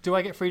 Do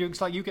I get free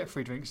drinks like you get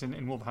free drinks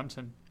in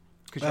Wolverhampton?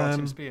 Because you're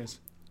Tim Spears.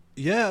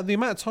 Yeah, the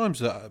amount of times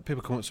that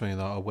people come up to me and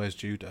they're like, "Oh, where's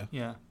Judah?"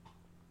 Yeah.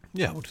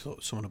 Yeah, I would have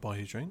thought someone would buy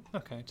you a drink.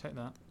 Okay, take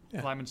that.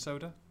 Yeah. Lime and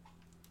soda.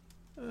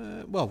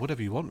 Well,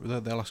 whatever you want.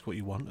 They'll ask what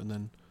you want, and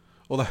then,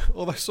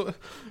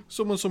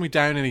 someone saw me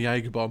down in a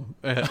Jaeger bomb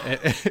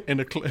in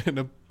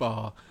a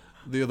bar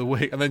the other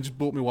week, and then just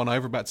brought me one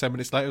over about 10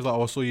 minutes later. It was like,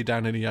 "Oh, I saw you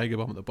down in a Jaeger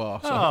bomb at the bar."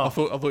 So Oh.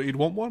 I thought you'd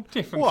want one.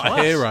 Different What class.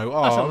 a hero!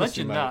 Oh, That's a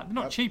honestly, legend. mate. That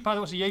not cheap either.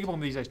 What's a Jaeger bomb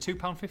these days?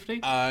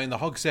 £2.50. In the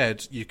Hog's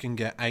Head, you can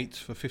get 8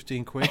 for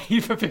 15 quid.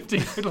 8 for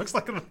 15 quid. Looks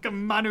like a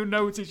man who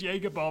knows his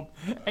Jaeger bomb.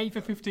 8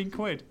 for 15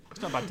 quid. It's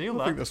not a bad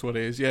deal, I think that. that's what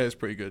it is. Yeah, it's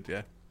pretty good.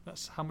 Yeah.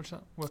 That's how much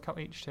that work out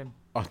each, Tim?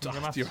 Oh, Your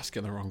maths? you're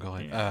asking the wrong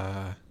guy.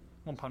 Yeah.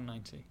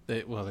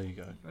 £1.90. Well, there you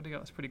go. There you go.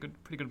 That's pretty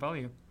good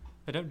value.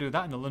 They don't do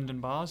that in the London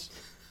bars.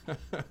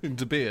 In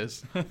De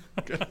Beers.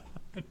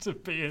 It's a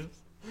beer.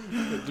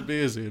 De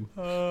Beers in.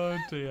 Oh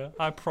dear!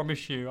 I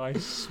promise you, I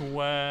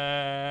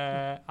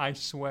swear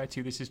to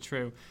you, this is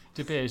true.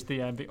 De Beers, the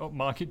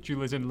upmarket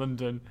jewellers in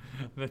London,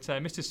 that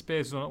Mr.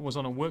 Spears was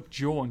on a work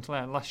jaunt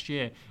last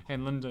year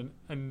in London,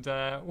 and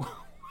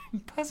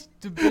went past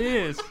De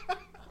Beers,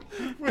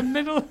 the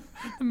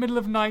middle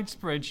of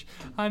Knightsbridge,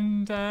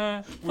 and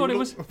thought it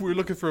was. We were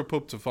looking for a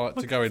pub to go in,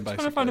 Trying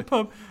basically. to find a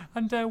pub,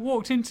 and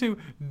walked into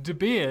De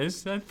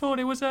Beers and thought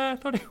it was a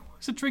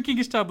drinking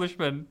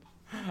establishment.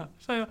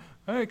 So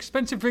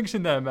expensive drinks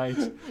in there, mate.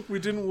 We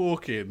didn't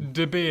walk in.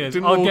 De Beers.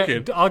 Didn't walk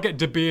in. I'll get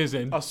De Beers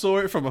in. I saw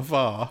it from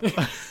afar.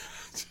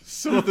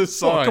 Saw the What,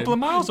 sign. a couple of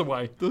miles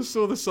away. Just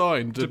saw the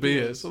sign, De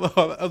Beers.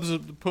 Oh, there's a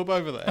pub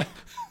over there.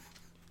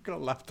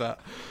 Got laughed at.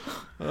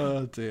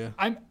 Oh dear.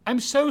 I'm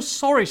so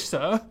sorry,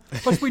 sir,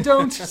 but we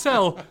don't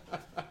sell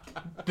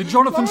the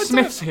Jonathan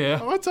Smiths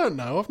here. Oh, I don't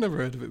know. I've never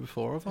heard of it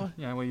before, have I?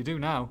 Yeah, well, you do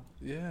now.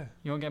 Yeah.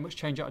 You won't get much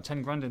change out of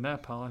 10 grand in there,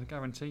 pal. I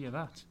guarantee you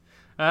that.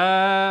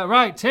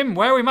 Right, Tim,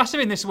 where are we massive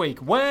in this week?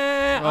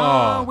 Where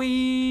are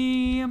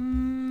we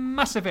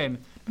massive in?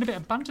 Been a bit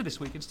of banter this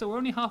week, and still we're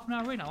only half an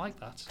hour in. I like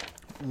that.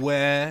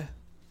 Where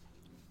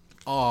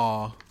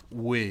are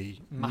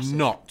we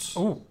not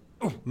Oh,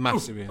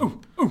 massive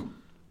in?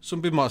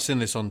 Some people might have seen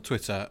this on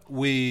Twitter.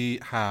 We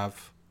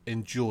have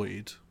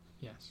enjoyed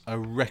yes. a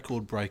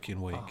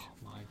record-breaking week. Oh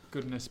my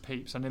goodness,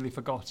 peeps! I nearly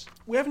forgot.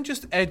 We haven't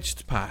just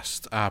edged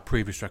past our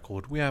previous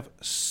record. We have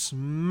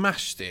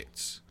smashed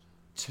it,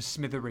 To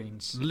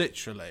smithereens.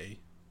 literally,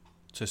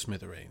 to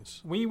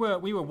smithereens. We were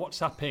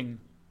WhatsApping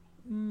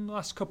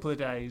last couple of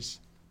days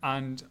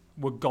and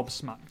were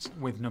gobsmacked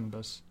with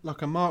numbers.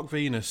 Like a Mark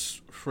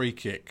Venus free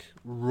kick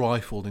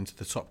rifled into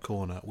the top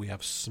corner, we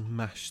have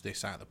smashed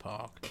this out of the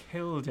park.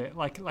 Killed it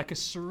like a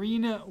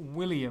Serena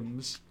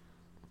Williams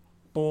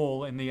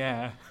ball in the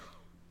air.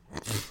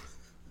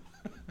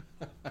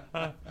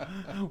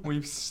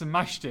 We've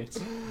smashed it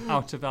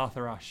out of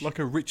Arthur Ashe. Like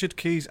a Richard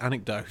Keys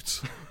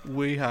anecdote,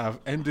 we have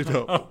ended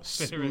up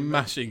seriously?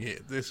 smashing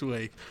it this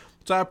week.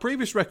 So our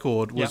previous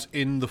record was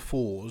in the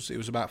fours. It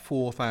was about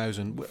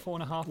 4,000.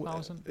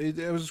 4,500.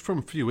 It was from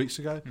a few weeks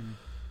ago.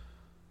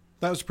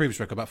 That was the previous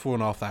record, about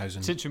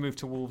 4,500. Since we moved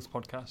to Wolves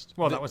podcast.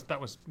 Well, that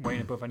was way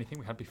above anything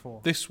we had before.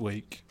 This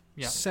week,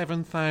 Yeah.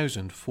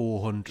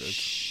 7,400.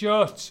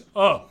 Shut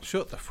up!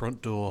 Shut the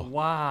front door.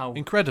 Wow.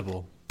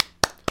 Incredible.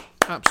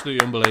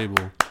 Absolutely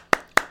unbelievable.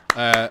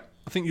 I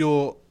think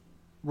your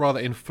rather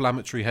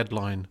inflammatory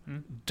headline,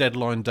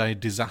 Deadline Day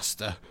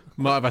Disaster,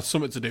 might have had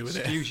something to do with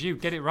it. Excuse you,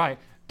 get it right.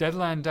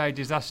 Deadline Day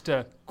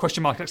disaster,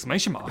 question mark,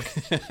 exclamation mark.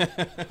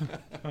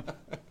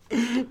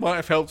 Might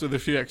have helped with a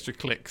few extra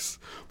clicks.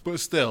 But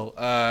still,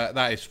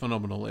 that is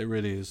phenomenal. It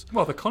really is.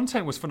 Well, the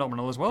content was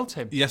phenomenal as well,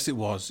 Tim. Yes, it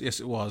was. Yes,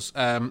 it was.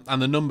 And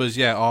the numbers,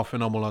 are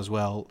phenomenal as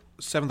well.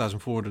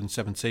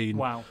 7,417.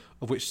 Wow.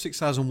 Of which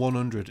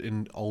 6,100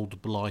 in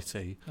Old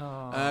Blighty.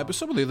 But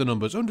some of the other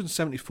numbers,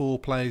 174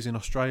 players in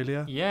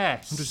Australia.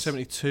 Yes.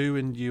 172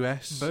 in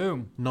US.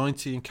 Boom.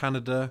 90 in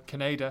Canada.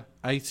 Canada.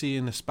 80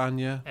 in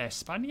España.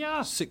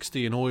 España.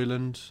 60 in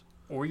Ireland.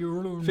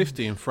 Ireland.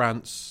 50 in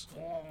France.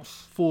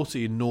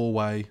 40 in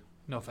Norway.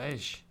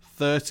 Norvège.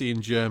 30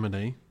 in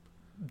Germany.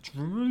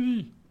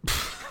 Germany.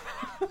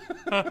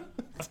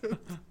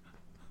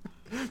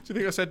 Do you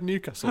think I said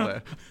Newcastle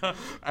there?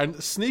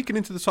 And sneaking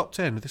into the top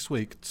 10 this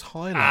week,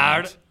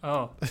 Thailand.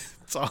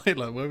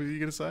 Thailand, what were you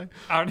going to say?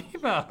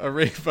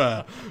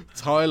 Arriba.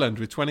 Thailand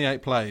with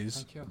 28 plays.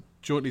 Thank you.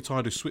 Jointly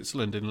tied with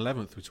Switzerland in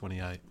 11th with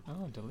 28.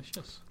 Oh,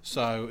 delicious.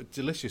 So,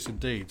 delicious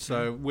indeed.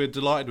 So, we're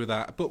delighted with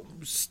that. But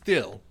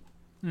still,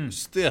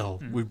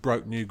 we've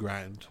broke new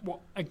ground.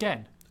 What?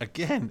 Again?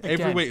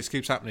 Every week it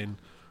keeps happening.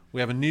 We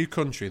have a new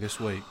country this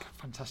week.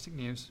 Fantastic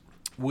news.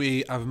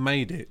 We have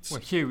made it. We're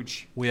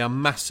huge. We are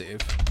massive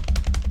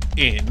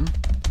in,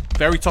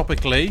 very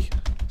topically,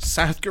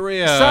 South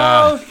Korea.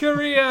 South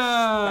Korea!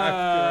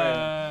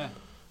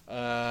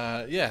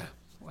 Yeah.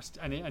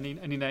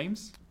 Any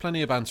names?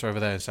 Plenty of banter over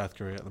there in South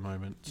Korea at the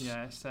moment.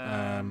 Yes.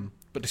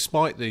 But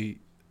despite the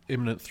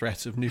imminent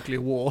threat of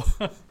nuclear war,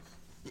 or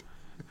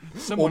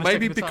Someone has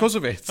maybe taken the because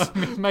of it,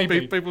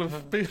 Maybe. people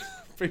have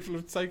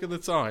taken the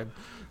time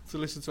to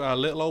listen to our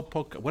little old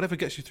podcast, whatever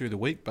gets you through the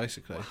week,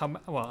 basically.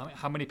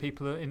 How many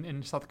people are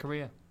in South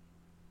Korea?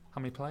 How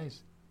many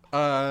players?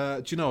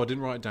 Do you know? I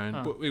didn't write it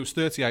down, but it was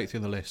 38th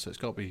in the list, so it's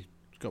got to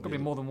be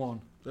more than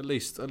one. At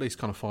least kind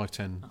of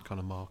 5-10 kind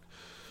of mark.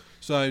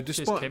 So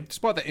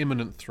despite the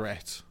imminent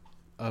threat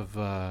of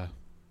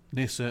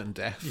near certain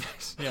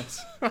death,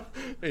 Yes.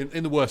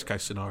 in the worst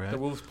case scenario, The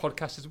Wolves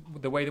podcast is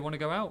the way they want to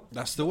go out.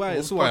 that's the way. Wolves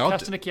It's the way I'd podcast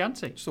do. and a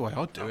Chianti. It's the way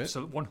I'd do it.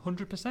 Absolutely,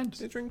 100%.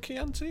 They drink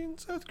Chianti in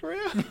South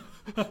Korea.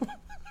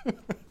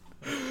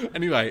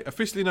 Anyway,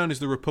 officially known as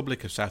the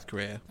Republic of South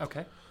Korea.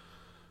 Okay.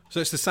 So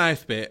it's the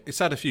south bit. It's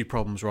had a few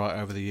problems right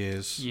over the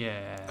years.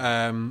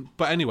 Yeah.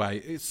 But anyway,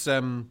 it's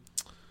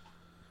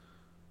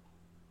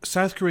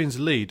South Koreans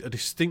lead a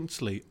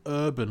distinctly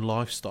urban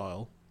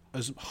lifestyle,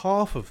 as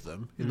half of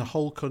them in the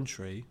whole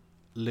country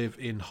live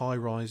in high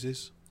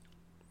rises,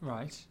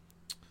 Right.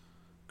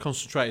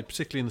 concentrated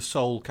particularly in the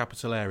Seoul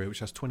capital area, which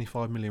has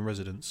 25 million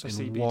residents in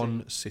CBD.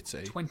 one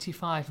city.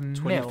 25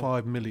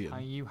 million.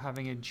 Are you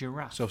having a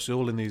giraffe? So obviously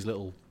all in these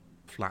little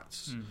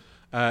flats.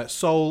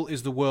 Seoul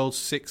is the world's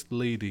 6th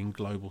leading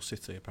global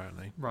city,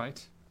 apparently.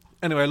 Right.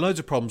 Anyway, loads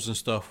of problems and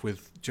stuff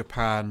with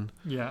Japan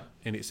Yeah.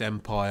 in its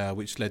empire,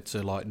 which led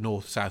to like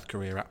North-South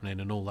Korea happening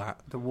and all that.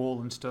 The wall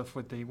and stuff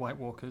with the White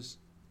Walkers.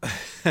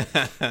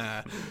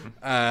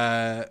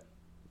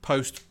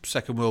 Post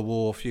Second World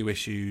War, a few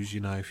issues,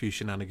 a few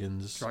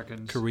shenanigans.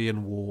 Dragons.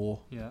 Korean War.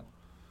 Yeah.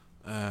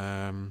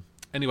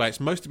 Anyway, it's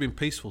mostly been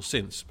peaceful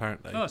since,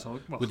 apparently. Oh, that's all.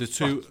 Well, with the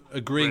two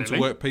agreeing to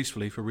really? work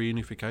peacefully for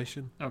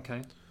reunification.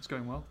 Okay. It's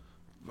going well.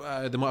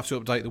 They might have to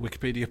update the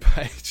Wikipedia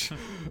page.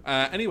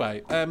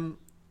 Anyway,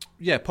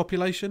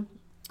 population?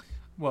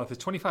 Well, if there's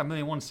 25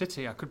 million in one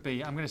city, I'm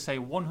going to say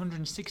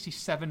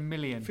 167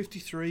 million.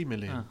 53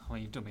 million. Oh, well,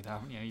 you've done me that,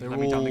 haven't you? You've They're led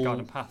me down the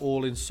garden path.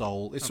 all in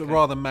Seoul. It's a Okay.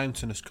 rather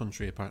mountainous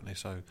country, apparently,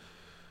 so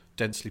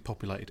densely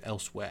populated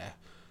elsewhere.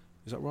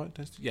 Is that right?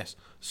 Yes.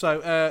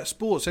 So,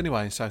 sports,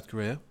 anyway, in South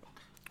Korea.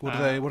 What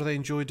do they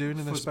enjoy doing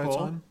in their spare foosball.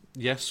 time?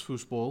 Yes,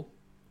 foosball.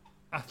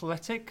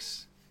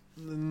 Athletics.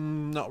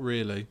 Not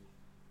really.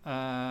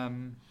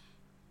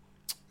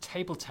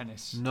 Table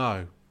tennis.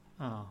 No.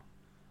 Oh.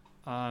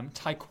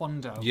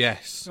 Taekwondo.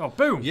 Yes. Oh,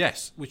 boom.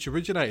 Yes, which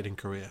originated in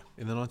Korea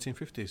in the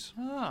 1950s.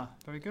 Ah,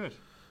 very good.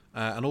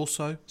 And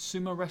also,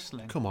 Sumo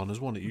wrestling. come on, there's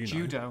one that you know.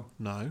 Judo.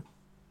 No.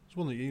 There's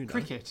one that you know.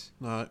 Cricket.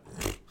 No.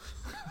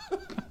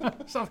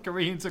 South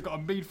Koreans have got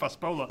a mean fast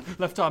bowler.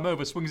 Left arm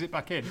over, swings it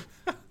back in.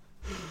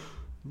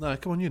 No,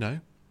 come on, you know.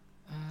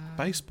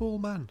 Baseball,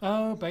 man.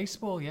 Oh,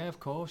 baseball. Yeah, of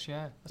course.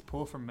 Yeah, that's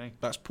poor from me.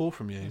 That's poor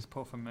from you. It's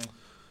poor from me.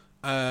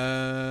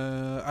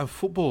 And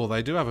football,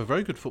 they do have a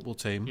very good football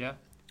team, Yeah.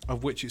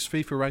 of which its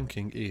FIFA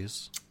ranking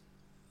is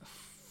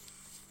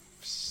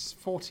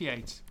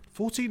 48.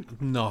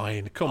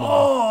 49. Come on.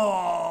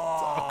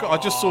 Oh! I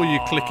just saw you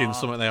clicking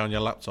something there on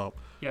your laptop.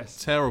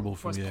 Yes. Terrible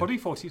from Well, it's you. Puddy,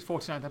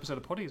 49th episode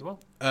of Puddy as well.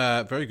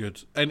 Very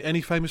good.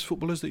 Any famous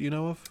footballers that you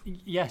know of?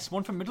 Yes,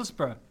 one from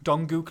Middlesbrough,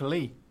 Dong-Gook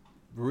Lee.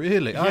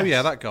 Really? Oh, Yes.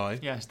 yeah, that guy.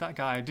 Yes, that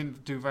guy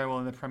didn't do very well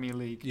in the Premier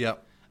League. Yeah.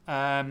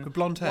 Good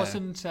blonde hair.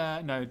 Wasn't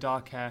no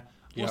dark hair.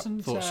 Yep,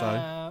 Wasn't thought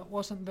so.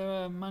 Wasn't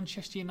there a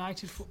Manchester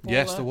United footballer?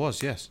 Yes, there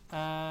was, yes.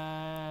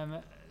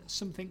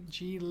 Something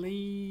G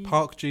Lee.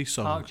 Park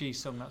Ji-sung. Park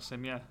Ji-sung, that's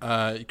him.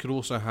 Yeah. You could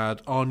also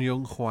had Ahn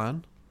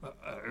Young-hwan,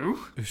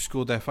 Oh. who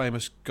scored their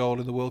famous goal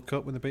in the World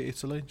Cup when they beat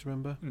Italy. Do you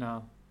remember?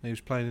 No. He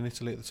was playing in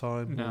Italy at the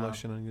time. No. All those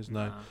shenanigans.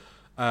 No.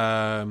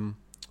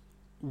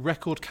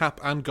 Record cap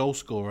and goal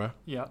scorer,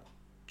 Yeah.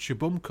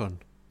 Chibumkun.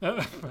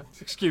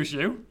 Excuse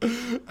you.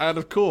 And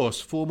of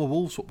course, former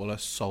Wolves footballer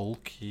Sol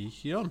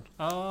Ki-hyun.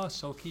 Oh,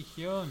 Sol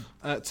Ki-hyun.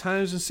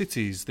 Towns and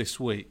cities this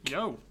week.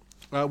 Yo.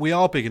 We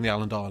are big in the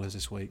Island Islands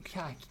this week.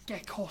 Yeah,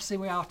 of course here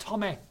we are,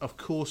 Tommy. Of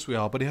course we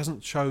are, but he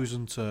hasn't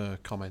chosen to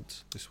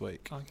comment this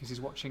week. Because he's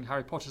watching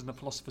Harry Potter and the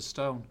Philosopher's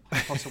Stone.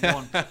 Harry Potter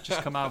 1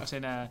 just come out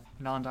in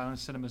Island Island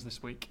cinemas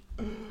this week.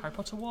 Harry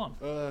Potter 1.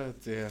 Oh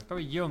dear.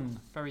 Very young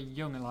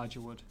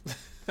Elijah Wood.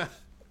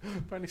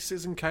 Apparently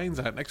Citizen Kane's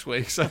out next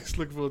week, so just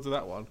looking forward to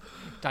that one.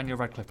 Daniel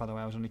Radcliffe, by the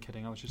way, I was only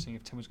kidding. I was just seeing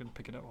if Tim was going to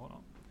pick it up or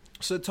not.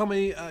 So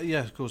Tommy,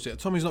 of course,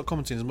 Tommy's not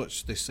commenting as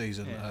much this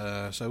season,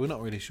 Yeah. so we're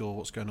not really sure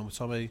what's going on with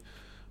Tommy.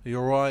 Are you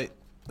all right?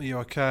 Are you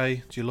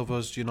okay? Do you love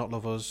us? Do you not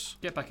love us?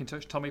 Get back in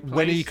touch, Tommy, please.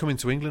 When are you coming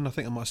to England? I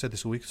think I might have said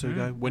this a week or two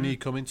ago. When are you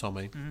coming,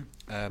 Tommy?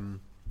 Mm.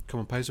 Come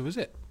and pay us a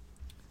visit.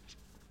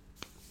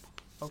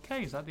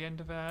 Okay, is that the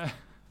end of...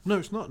 No,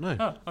 it's not, no.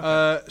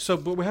 Oh,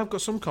 okay. But we have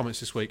got some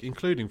comments this week,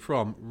 including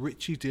from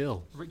Richie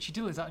Dill, Richie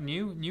Dill, is that a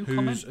new who's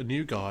comment? a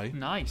new guy.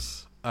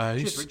 Nice.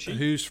 Cheers, Richie.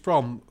 Who's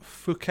from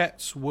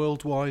Phuket's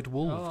Worldwide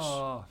Wolves.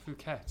 Oh,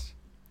 Phuket.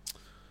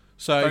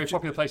 So Very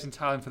popular place in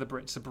Thailand for the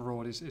Brits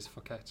abroad is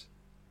Phuket.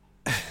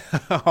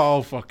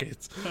 Oh, fuck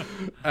it.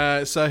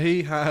 So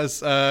he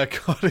has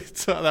got it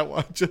that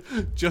one,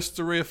 just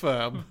to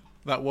reaffirm,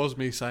 that was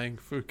me saying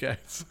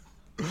Phuket.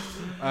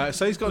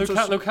 So he's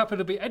got Luke Happen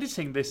will be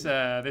editing this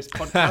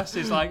podcast.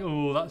 It's like,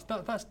 oh,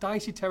 that's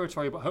dicey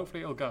territory, but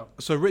hopefully it'll go.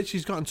 So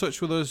Richie's got in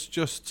touch with us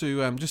just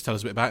to just tell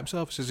us a bit about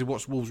himself. He says he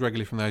watched Wolves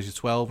regularly from the age of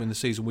 12. In the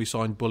season we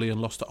signed Bully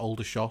and lost to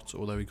Aldershot,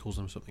 although he calls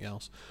them something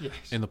else, Yes.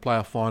 in the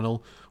playoff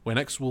final when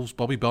ex-Wolves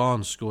Bobby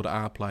Barnes scored at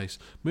our place.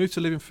 Moved to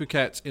live in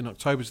Phuket in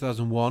October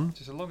 2001,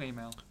 Just a long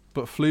email.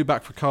 but flew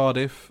back for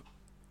Cardiff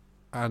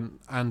and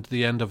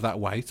the end of that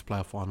way to play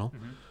a final.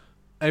 Mm-hmm.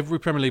 Every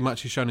Premier League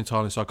match is shown in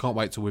Thailand, so I can't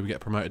wait till we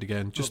get promoted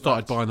again. Just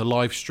Love started that. buying the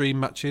live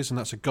stream matches, and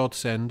that's a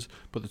godsend.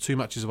 But the 2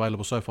 matches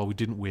available so far, we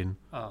didn't win.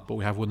 Oh. But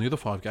we have won the other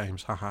 5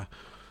 games. Haha.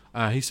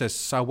 He says,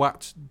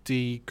 Sawat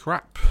di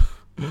crap,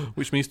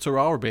 which means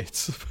Tarara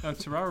bit. Oh,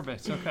 Tarara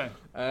bit, okay.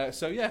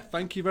 So, yeah,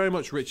 thank you very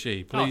much,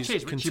 Richie. Oh, Please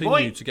cheers, Richie continue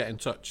boy. to get in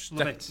touch.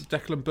 Love it.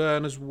 Declan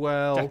Byrne as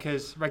well.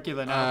 Decker's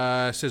regular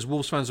now. Says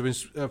Wolves fans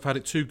have had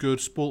it too good,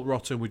 spoilt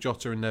rotten with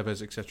Jota and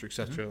Neves, etc.,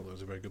 etc. Mm-hmm. That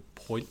was a very good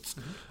point.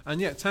 And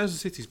yet, Townsend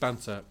City's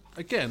banter,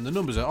 again, the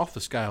numbers are off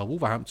the scale.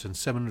 Wolverhampton,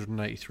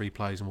 783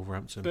 plays in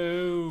Wolverhampton.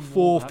 Boom.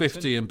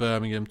 450 in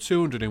Birmingham,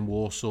 200 in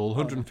Walsall,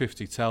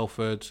 150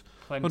 Telford,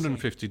 Plenty.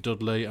 150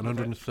 Dudley, and Love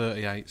it.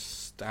 138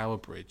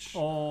 Stourbridge.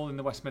 All in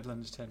the West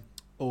Midlands, Tim.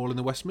 All in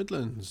the West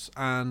Midlands.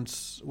 And,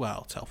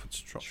 well, Telford's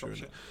Shropshire,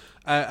 isn't Shropshire.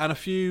 it? And a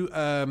few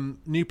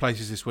new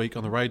places this week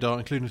on the radar,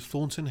 including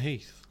Thornton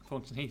Heath.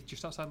 Thornton Heath,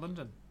 just outside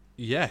London.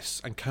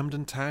 Yes, and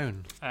Camden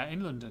Town.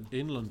 In London.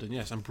 In London,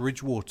 yes, and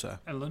Bridgewater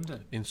In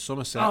London. in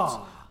Somerset,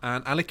 Ah.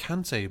 and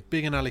Alicante,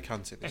 big in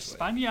Alicante this week.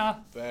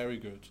 España. Very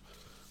good,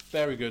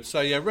 very good.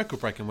 So yeah,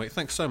 record-breaking week.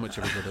 Thanks so much,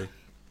 everybody.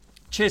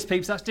 Cheers,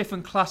 peeps. That's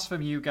different class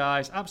from you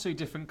guys. Absolutely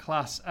different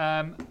class.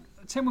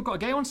 Tim, we've got a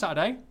game on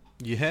Saturday.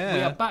 Yeah, We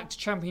are back to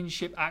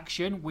championship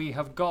action. We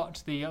have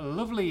got the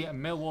lovely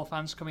Millwall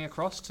fans coming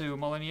across to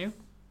Molineux.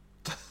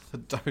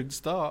 don't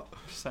start.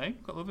 Just saying,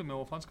 got lovely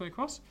Millwall fans coming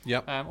across.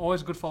 Yep,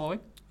 Always a good following.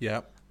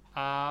 yep.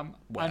 And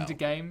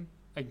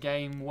a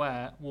game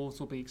where Wolves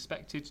will be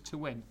expected to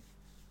win.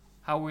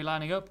 How are we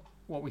lining up?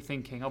 What are we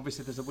thinking?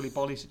 Obviously, there's a Willy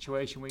Bolly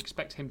situation. We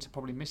expect him to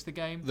probably miss the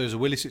game. There's a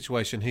Willie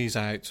situation. He's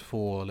out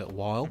for a little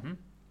while. Mm-hmm.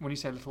 When you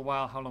say a little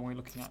while, how long are we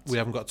looking at? We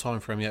haven't got time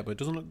for him yet, but it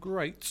doesn't look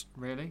great.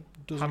 Really?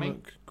 Doesn't Hammy?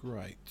 look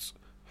great.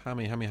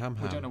 Hammy, ham, ham.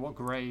 We don't know what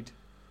grade.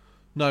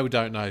 No, we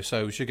don't know.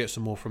 So we should get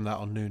some more from that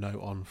on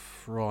Nuno on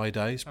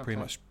Friday's Okay.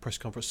 pre-match press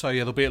conference. So yeah,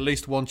 there'll be at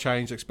least one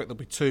change. I expect there'll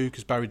be 2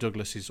 because Barry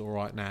Douglas is all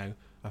right now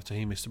after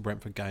he missed the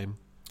Brentford game.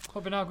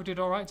 Klobinago did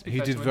all right. To be He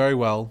fair did to him. very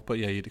well, but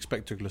yeah, you'd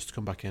expect Douglas to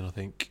come back in, I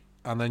think.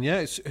 And then yeah,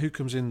 it's who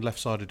comes in left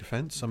side of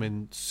defence. I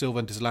mean,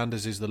 Sylvain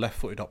Deslanders is the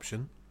left-footed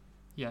option,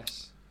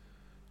 Yes.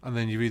 and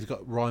then you've either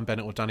got Ryan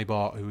Bennett or Danny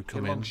Bart who would The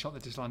come long in. shot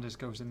that Dislanders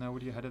goes in there.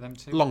 Would you ahead of them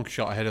too? Long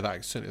shot ahead of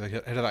that, certainly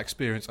ahead of that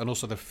experience, and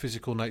also the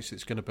physical nature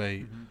it's going to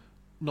be. Mhm.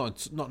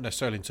 Not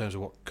necessarily in terms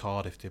of what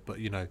Cardiff did, but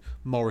you know,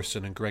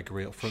 Morrison and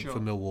Gregory up front Sure. for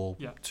Millwall,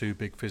 Yeah. 2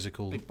 big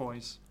physical Big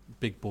boys.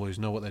 big boys,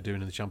 know what they're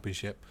doing in the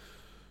Championship.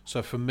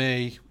 So for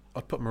me,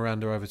 I'd put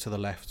Miranda over to the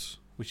left,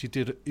 which he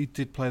did. He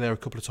did play there a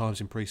couple of times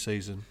in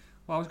pre-season.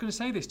 Well, I was going to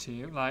say this to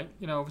you. Like,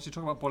 you know, obviously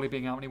talking about Bolly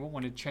being out and he won't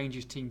want to change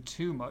his team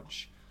too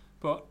much.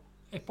 But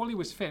if Bolly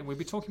was fit, we'd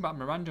be talking about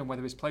Miranda and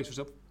whether his place was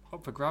up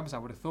for grabs, I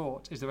would have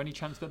thought. Is there any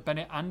chance that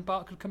Bennett and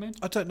Bart could come in?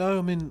 I don't know.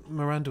 I mean,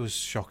 Miranda was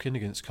shocking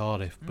against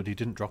Cardiff, but he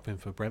didn't drop him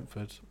for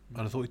Brentford,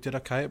 and I thought he did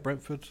okay at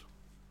Brentford.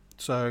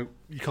 So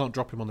you can't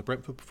drop him on the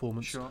Brentford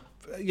performance. Sure.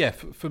 Yeah,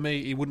 for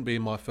me, he wouldn't be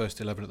in my first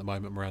 11 at the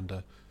moment,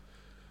 Miranda.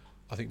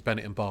 I think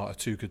Bennett and Bart are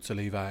too good to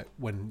leave out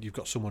when you've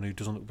got someone who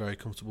doesn't look very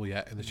comfortable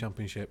yet in the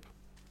Championship.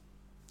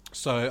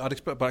 So I'd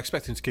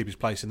expect him to keep his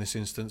place in this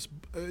instance.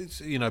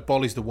 It's, you know,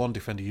 Bolly's the one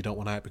defender you don't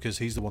want out because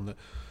he's the one that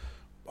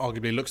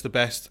arguably looks the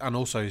best, and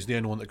also he's the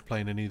only one that can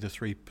play in any of the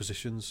 3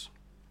 positions.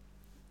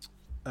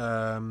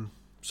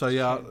 So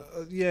yeah,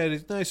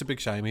 it's a big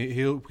shame.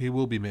 He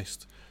will be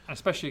missed. And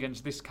especially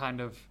against this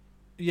kind of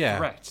Yeah,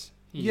 threat.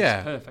 He's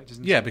Yeah. perfect,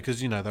 isn't yeah, he?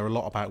 because you know they're a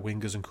lot about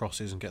wingers and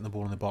crosses and getting the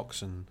ball in the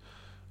box and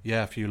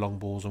a few long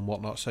balls and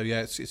whatnot. So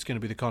yeah, it's going to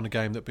be the kind of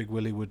game that Big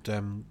Willie would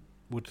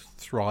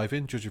thrive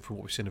in, judging from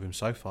what we've seen of him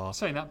so far.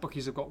 Saying that,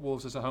 bookies have got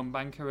Wolves as a home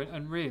banker,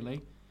 and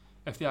really,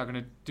 if they are going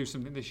to do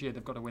something this year,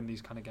 they've got to win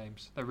these kind of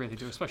games. They really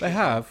do, especially. They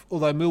have,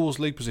 although Millwall's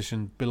league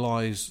position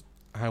belies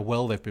how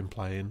well they've been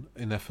playing.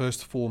 In their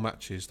first 4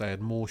 matches, they had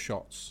more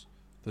shots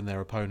than their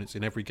opponents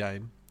in every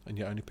game, and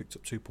yet only picked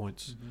up 2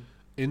 points. Mhm.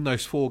 in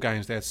those 4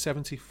 games, they had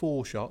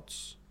 74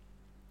 shots,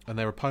 and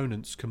their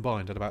opponents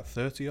combined had about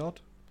 30 odd.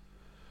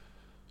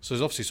 So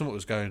there's obviously something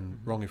was going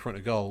wrong in front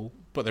of goal,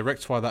 but they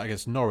rectified that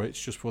against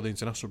Norwich just before the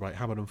international break,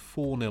 hammered them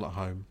 4-0 at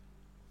home.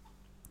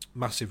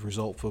 Massive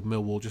result for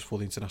Millwall just for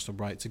the international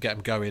break to get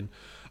them going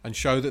and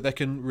show that they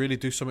can really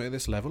do something at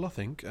this level, I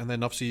think. And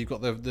then obviously you've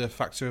got the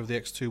factor of the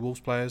X2 Wolves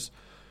players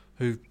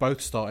who've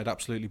both started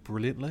absolutely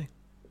brilliantly.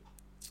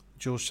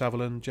 George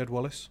Saville and Jed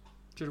Wallace.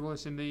 Jed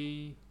Wallace in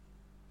the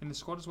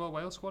squad as well,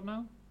 Wales squad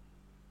now?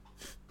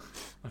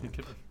 I'm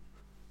kidding.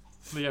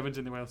 Lee Evans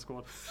in the Wales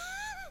squad.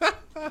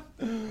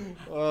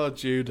 Oh,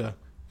 Judah.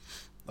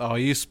 Oh,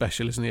 he is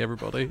special, isn't he,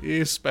 everybody? He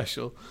is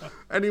special.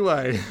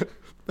 Anyway,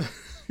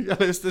 yeah,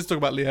 let's talk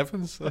about Lee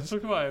Evans. Let's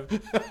talk about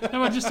him.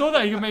 No, I just saw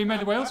that. He made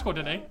the Wales squad,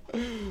 didn't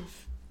he?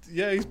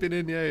 Yeah, he's been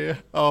in, yeah.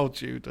 Oh,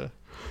 Judah.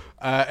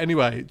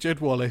 Anyway, Jed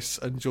Wallace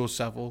and George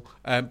Saville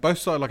both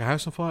started like a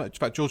house on fire. In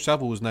fact, George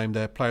Saville was named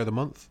their Player of the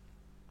Month.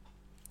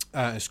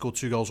 He scored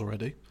 2 goals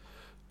already.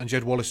 And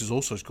Jed Wallace has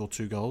also scored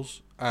 2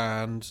 goals.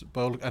 And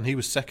he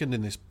was second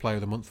in this Player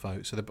of the Month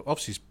vote. So they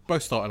obviously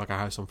both started like a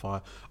house on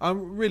fire.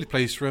 I'm really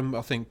pleased for him.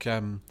 I think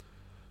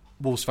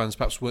Wolves fans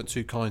perhaps weren't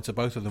too kind to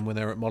both of them when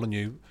they were at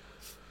Molineux.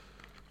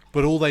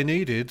 But all they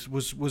needed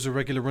was a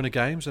regular run of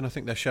games, and I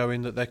think they're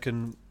showing that they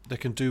can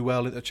do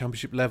well at the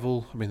Championship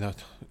level. I mean, I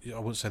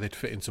wouldn't say they'd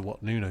fit into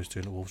what Nuno's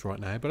doing at Wolves right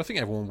now, but I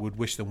think everyone would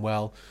wish them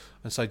well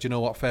and say, do you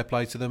know what, fair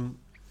play to them.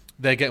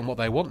 They're getting what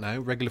they want now,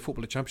 regular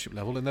football at Championship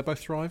level, and they're both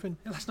thriving.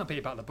 Let's not beat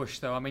about the bush,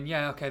 though. I mean,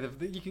 yeah, okay,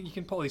 you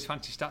can put all these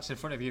fancy stats in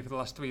front of you for the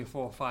last 3 or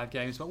 4 or 5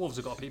 games, but Wolves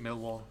have got to beat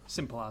Millwall.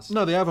 Simple as.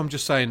 No, they have. I'm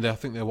just saying, I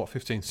think they're,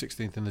 15th,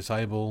 16th in the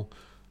table.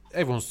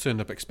 Everyone's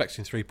turned up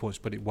expecting 3 points,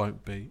 but it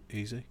won't be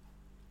easy.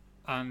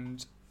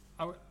 And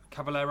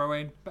Cavallero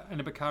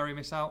and Bakari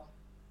miss out.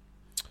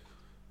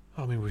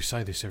 I mean, we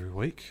say this every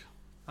week.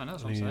 I know,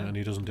 that's what I'm saying. And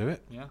he doesn't do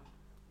it. Yeah.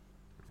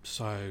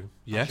 So,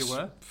 yes,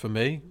 for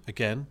me,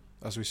 again,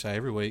 as we say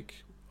every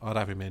week, I'd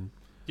have him in.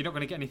 You're not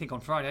going to get anything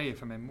on Friday, are you,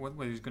 from him?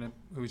 Who's going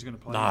to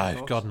play?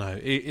 No, God, no.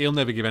 He'll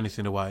never give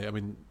anything away. I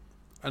mean,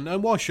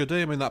 and why should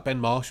he? I mean, that Ben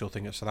Marshall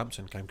thing at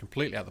Southampton came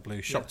completely out of the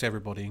blue, shocked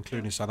everybody,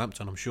 including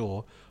Southampton, I'm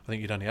sure. I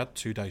think he'd only had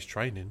 2 days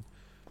training,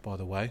 by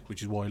the way,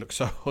 which is why he looked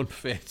so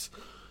unfit.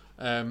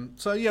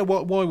 So, yeah,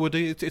 why would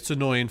he? It's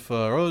annoying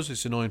for us.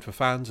 It's annoying for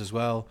fans as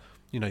well.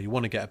 You know, you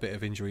want to get a bit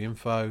of injury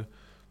info.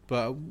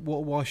 But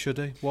why should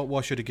he?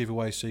 Why should he give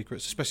away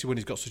secrets, especially when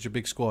he's got such a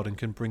big squad and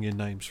can bring in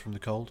names from the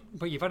cold?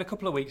 But you've had a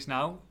couple of weeks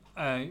now.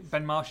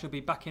 Ben Marshall will be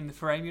back in the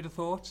frame, you'd have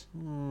thought. I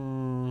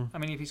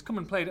mean, if he's come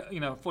and played,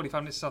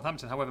 45 minutes at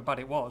Southampton, however bad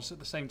it was, at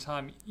the same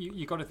time,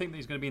 you've got to think that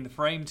he's going to be in the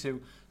frame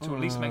to at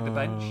least make the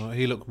bench.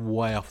 He looked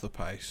way off the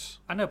pace.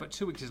 I know, but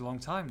 2 weeks is a long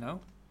time,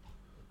 no?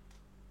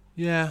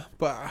 Yeah,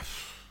 but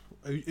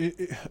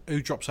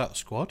who drops out the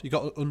squad? You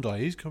got Unday,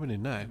 he's coming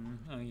in now.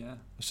 Oh, yeah.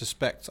 I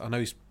suspect, I know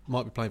he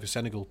might be playing for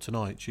Senegal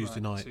tonight, Tuesday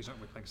night. So he's not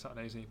going to be playing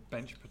Saturday, is he?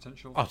 Bench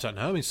potential? I don't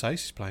know, I mean,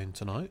 Sace is playing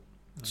tonight.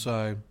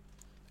 So,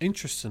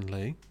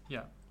 interestingly,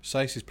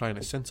 Sace is playing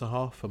at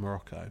centre-half for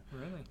Morocco.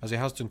 Really? As he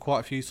has done quite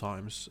a few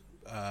times,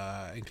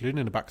 including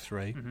in the back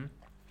 3. Mm-hmm.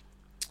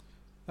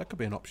 That could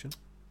be an option.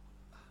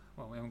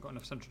 Well, we haven't got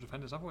enough central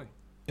defenders, have we?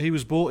 He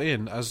was brought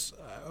in as,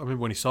 I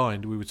remember when he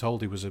signed, we were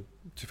told he was a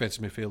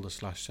defensive midfielder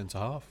 /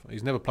 centre-half.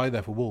 He's never played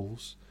there for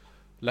Wolves.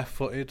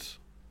 Left-footed,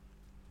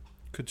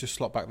 could just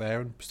slot back there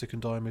and stick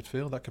and die in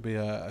midfield. That could be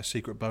a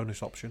secret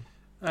bonus option.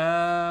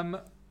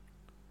 Helder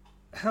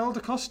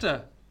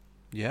Costa.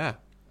 Yeah.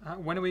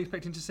 When are we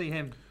expecting to see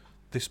him?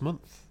 This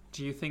month.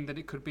 Do you think that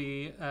it could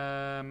be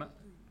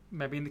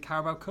maybe in the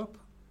Carabao Cup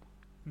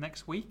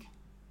next week?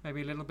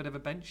 Maybe a little bit of a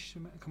bench.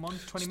 Come on,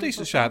 20 it's minutes.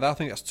 Decent shout. I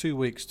think that's 2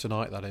 weeks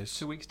tonight. That is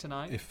 2 weeks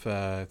tonight. If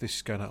this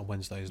is going out on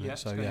Wednesday, isn't it?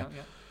 So yeah, out,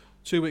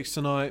 2 weeks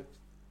tonight.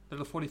 A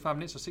little 45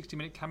 minutes or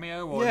 60-minute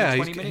cameo, or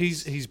 20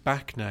 minutes. He's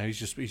back now. He's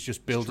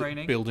just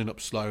building up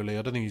slowly.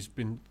 I don't think he's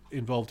been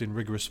involved in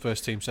rigorous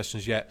first team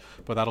sessions yet,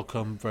 but that'll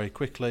come very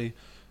quickly.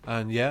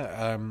 And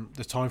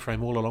the time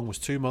frame all along was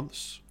 2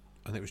 months,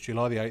 and it was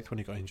July the 8th when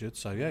he got injured.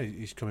 So yeah,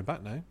 he's coming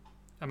back now.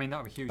 I mean,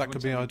 that would be huge. That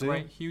could be ideal.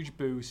 Great, huge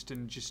boost,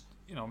 and just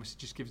obviously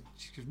just gives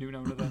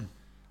Nuno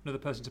another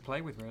person to play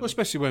with, really. Well,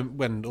 especially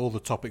when all the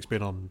topic's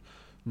been on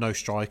no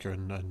striker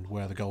and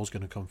where the goal's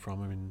going to come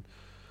from. I mean,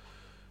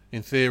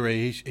 in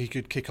theory, he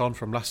could kick on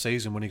from last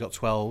season when he got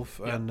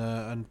 12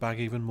 and bag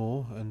even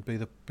more and be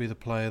the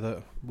player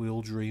that we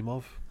all dream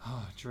of.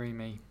 Oh,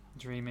 dreamy.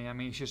 I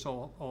mean, it's just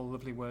all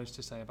lovely words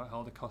to say about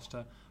Helder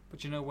Costa,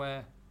 but you know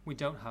where we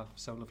don't have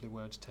so lovely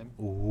words, Tim?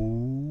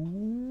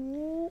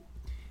 Ooh.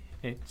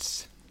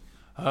 It's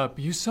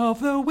Abuse of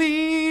the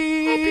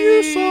Week.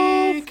 Abuse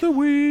of the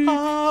Week.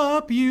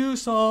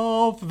 Abuse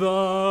of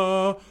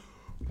the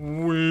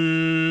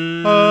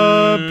Week.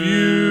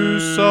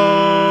 Abuse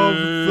of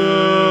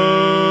the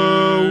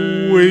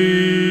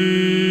Week.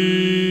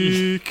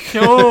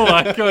 Oh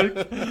my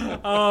God.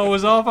 I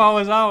was off, I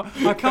was out.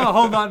 I can't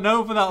hold that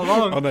note for that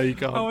long. I know you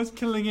can't. I was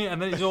killing it,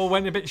 and then it all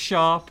went a bit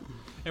sharp.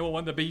 It all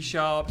went the B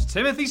sharps.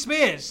 Timothy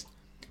Spears,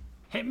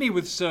 hit me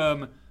with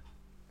some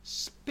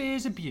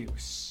Spears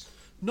abuse.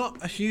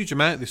 Not a huge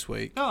amount this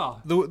week. Oh,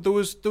 There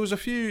was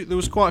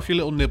quite a few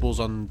little nibbles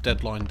on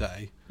deadline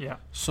day. yeah.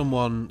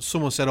 Someone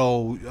said,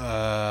 "Oh,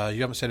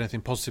 you haven't said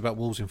anything positive about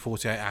Wolves in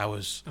 48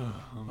 hours."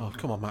 Oh,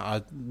 come on, Matt!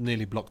 I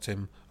nearly blocked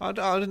him. I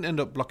didn't end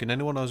up blocking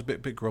anyone. I was a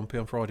bit grumpy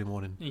on Friday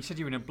morning. You said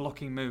you were in a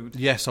blocking mood.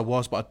 Yes, I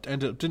was, but I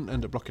didn't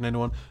end up blocking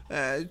anyone.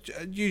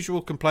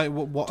 Usual complaint.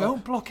 What?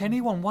 Don't block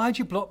anyone. Why do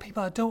you block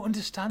people? I don't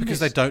understand Because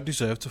this. they don't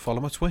deserve to follow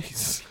my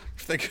tweets.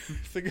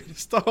 if they're going to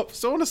stop.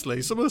 So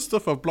honestly, some of the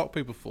stuff I've blocked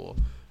people for,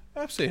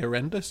 absolutely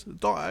horrendous.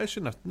 I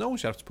shouldn't have. No one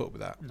should have to put up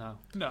with that.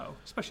 No.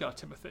 Especially our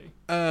Timothy.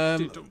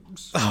 Do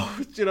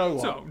you know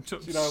what? Don't Do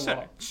you know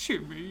what?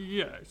 shoot me,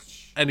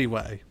 yes.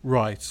 Anyway,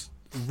 right,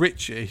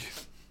 Richie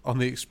on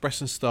the Express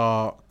and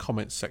Star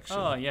comments section.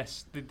 Oh,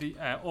 yes.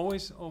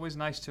 Always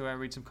nice to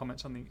read some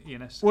comments on the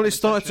ENS. Well, comment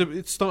section.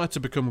 it started to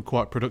become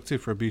quite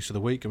productive for Abuse of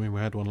the Week. I mean, we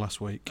had one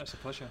last week. That's a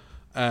pleasure.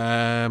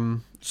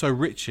 So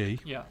Richie.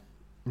 Yeah.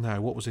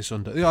 No, what was this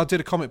under? Yeah, I did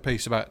a comment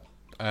piece about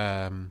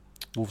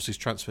Wolves'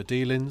 transfer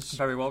dealings.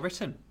 Very well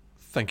written.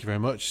 Thank you very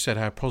much. Said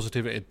how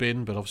positive it had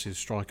been, but obviously the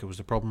striker was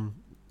the problem.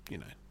 You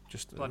know,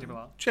 just Bloody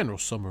blah. general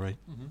summary.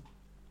 Mm-hmm.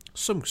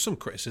 Some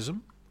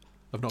criticism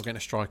of not getting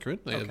a striker in.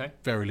 They're Okay.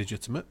 very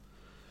legitimate.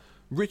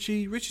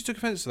 Richie took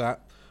offence to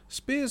that.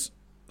 Spears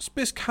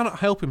cannot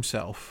help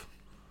himself.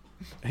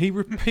 He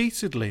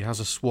repeatedly has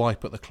a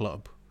swipe at the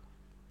club.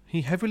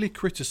 He heavily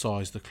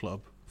criticised the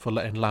club for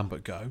letting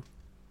Lambert go.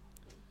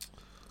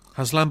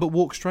 Has Lambert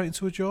walked straight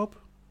into a job?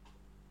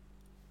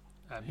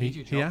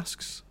 He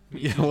asks.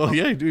 Yeah, well,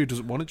 yeah, who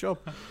doesn't want a job?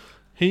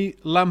 He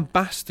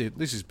lambasted.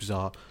 This is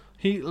bizarre.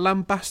 He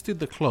lambasted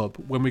the club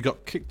when we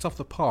got kicked off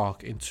the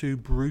park in 2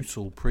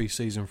 brutal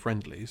pre-season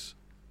friendlies.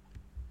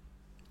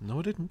 No,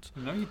 I didn't.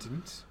 No, you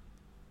didn't.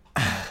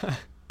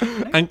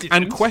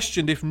 And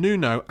questioned if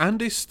Nuno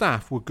and his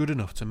staff were good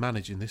enough to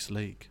manage in this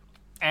league.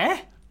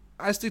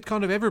 As did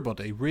kind of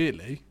everybody,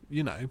 really.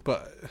 You know,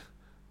 but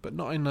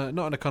not in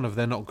a kind of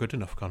they're not good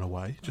enough kind of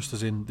way. Just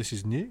as in this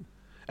is new.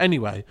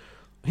 Anyway,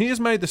 he has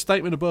made the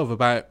statement above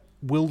about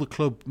will the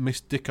club miss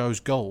Dicko's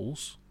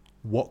goals?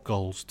 What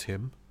goals,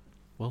 Tim?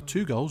 Well,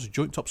 2 goals,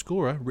 joint top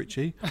scorer,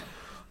 Richie.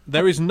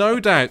 There is no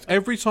doubt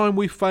every time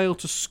we fail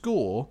to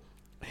score,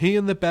 he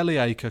and the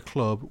Bellyacre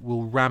club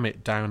will ram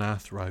it down our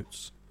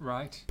throats.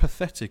 Right.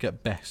 Pathetic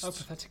at best. Oh,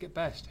 pathetic at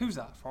best. Who's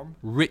that from?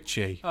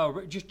 Richie.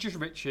 Oh, just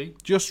Richie.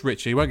 Just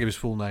Richie. He won't give his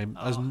full name,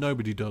 as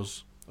nobody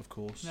does, of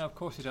course. No, of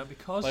course you don't,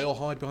 because... They all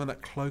hide behind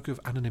that cloak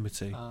of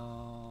anonymity.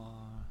 Oh,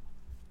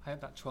 I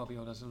hope that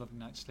 12-year-old has a lovely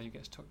night's sleep,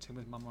 gets tucked in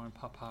with Mama and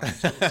Papa and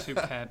 2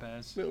 Care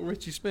Bears. Little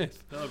Richie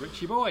Smith. Little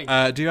Richie boy.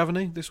 Do you have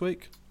any this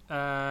week?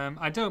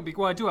 I don't.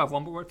 Well, I do have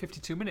one, but we're at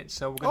 52 minutes,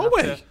 so we're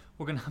going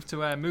to have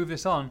to move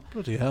this on.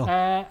 Bloody hell.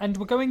 And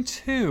we're going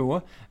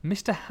to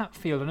Mr.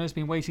 Hatfield. I know he's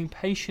been waiting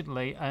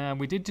patiently.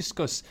 We did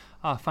discuss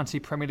our fantasy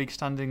Premier League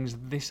standings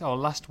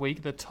last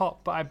week, the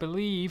top, but I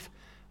believe,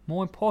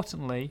 more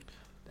importantly,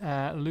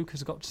 Luke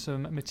has got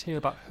some material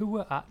about who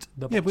were at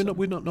the bottom. Yeah,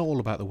 we're not all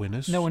about the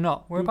winners. No, we're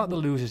not. We're about the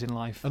losers in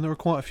life. And there are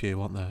quite a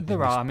few, aren't there?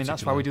 There are. I mean,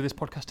 that's why we do this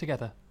podcast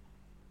together.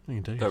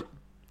 Indeed.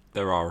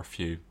 There are a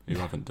few who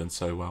haven't done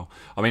so well.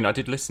 I mean, I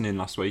did listen in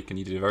last week, and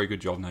you did a very good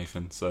job,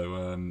 Nathan.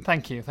 So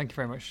thank you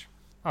very much.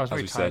 I was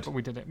very tired, said, but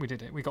we did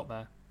it. We got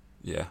there.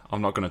 Yeah,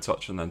 I'm not going to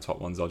touch on them top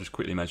ones. I'll just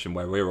quickly mention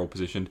where we're all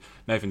positioned.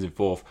 Nathan's in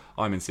 4th,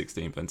 I'm in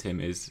 16th, and Tim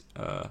is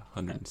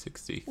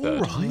 163rd.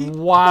 All right.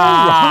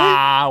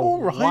 Wow.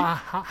 All right. Wow.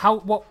 How?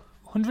 What?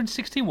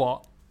 160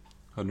 what?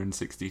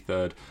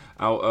 163rd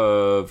out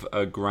of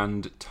a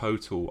grand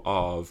total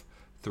of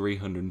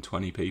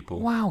 320 people.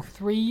 Wow,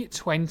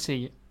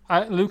 320.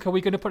 Luke, are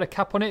we going to put a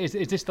cap on it? Is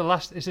this the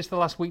last? Is this the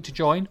last week to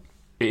join?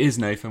 It is,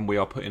 Nathan. We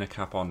are putting a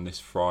cap on this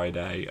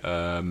Friday.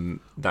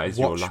 That is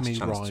your last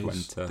chance to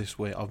enter this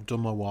week. I've done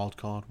my wild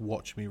card.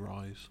 Watch me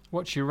rise.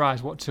 Watch you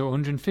rise. What, to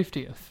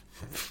 150th?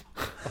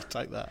 I'll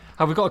take that.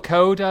 Have we got a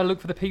code? Look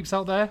for the peeps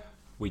out there.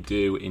 We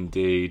do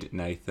indeed,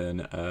 Nathan.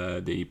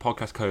 The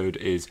podcast code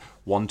is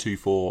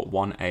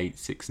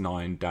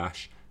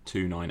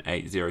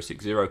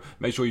 1241869-298060.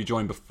 Make sure you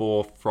join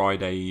before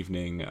Friday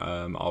evening.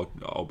 I'm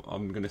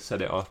going to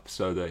set it up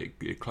so that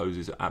it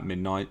closes at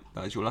midnight.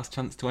 That is your last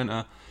chance to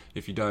enter.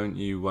 If you don't,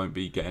 you won't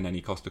be getting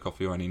any Costa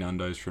Coffee or any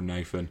Nando's from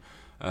Nathan.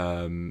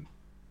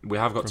 We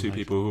have got 2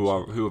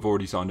 people who have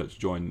already signed up to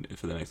join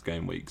for the next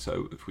game week.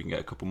 So if we can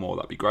get a couple more,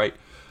 that'd be great.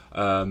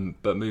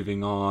 But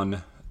moving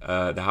on,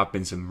 there have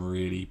been some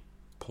really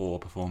poor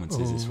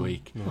performances this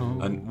week,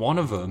 and one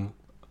of them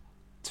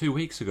 2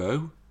 weeks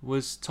ago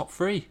was top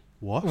 3.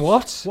 What?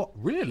 What?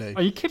 Really?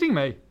 Are you kidding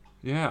me?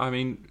 Yeah, I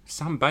mean,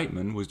 Sam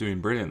Bateman was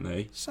doing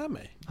brilliantly.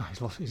 Sammy?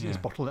 Oh, he's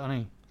bottled it, hasn't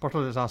he?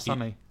 Bottled it as our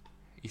Sammy.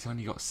 He's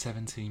only got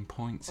 17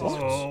 points.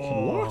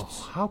 What?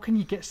 How can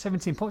you get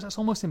 17 points? That's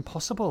almost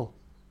impossible.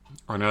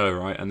 I know,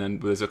 right? And then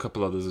there's a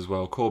couple others as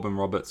well. Corbin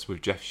Roberts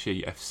with Jeff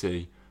Shee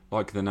FC.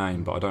 Like the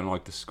name, but I don't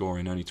like the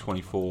scoring. Only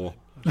 24.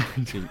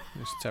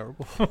 It's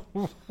terrible.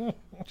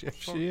 Jeff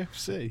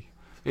CFC.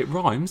 It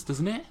rhymes,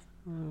 doesn't it?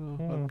 I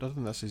don't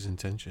think that's his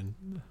intention.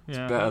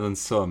 Yeah. Better than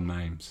some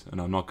names,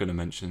 and I'm not going to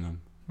mention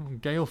them.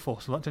 Gale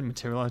Force. Well, that didn't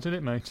materialise, did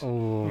it, mate?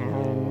 Oh.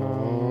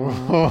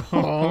 I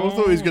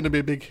thought he was going to be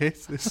a big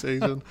hit this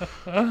season.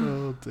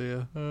 Oh,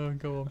 dear.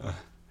 Go on.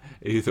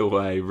 Either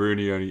way,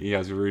 he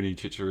has Rooney,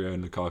 Chicharito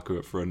and Lukaku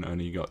up front,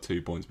 and he got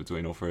 2 points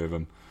between all three of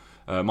them.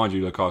 Mind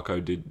you,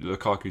 Lukaku,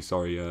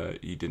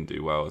 he didn't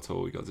do well at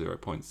all. He got 0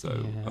 points, so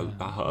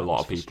that hurt a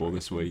lot of people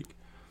this week.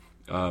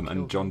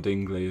 And John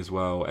Dingley as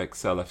well,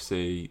 Excel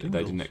FC.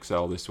 They didn't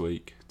excel this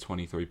week.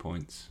 23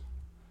 points.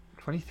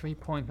 23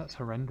 points. That's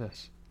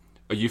horrendous.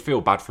 You feel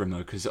bad for him though,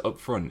 because up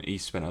front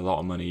he's spent a lot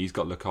of money. He's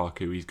got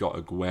Lukaku, he's got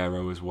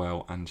Aguero as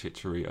well, and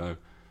Chicharito,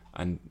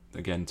 and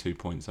again 2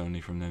 points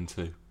only from them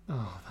too.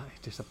 Oh, that is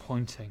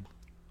disappointing.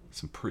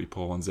 Some pretty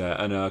poor ones there,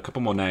 and a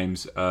couple more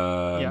names.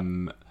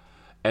 Elian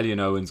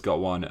Owens got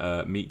one.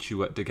 Meet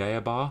you at De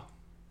Gea Bar.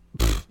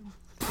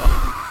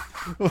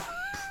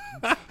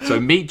 So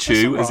meet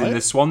you is in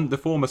the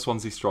former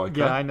Swansea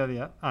striker. Yeah, I know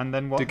that. And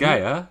then what? De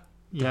Gea.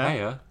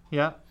 Yeah.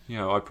 You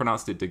know, I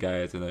pronounced it De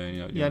Gea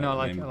today. I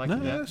like it.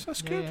 No,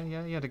 that's good.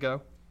 Yeah, to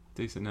go.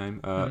 Decent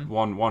name.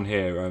 One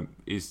here.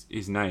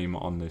 His name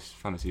on this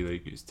fantasy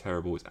league is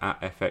terrible. It's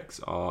at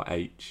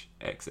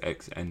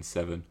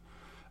FXRHXXN7.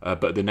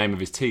 But the name of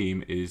his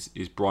team is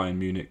Bayern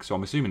Munich. So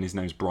I'm assuming his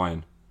name's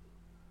Brian.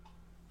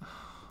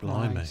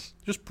 Blimey. Nice.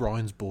 Just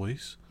Brian's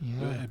boys.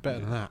 Yeah,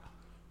 better than that.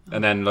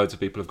 And then loads of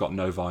people have got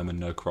No Vitamin,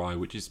 No Cry,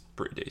 which is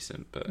pretty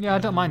decent. But yeah, I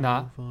don't mind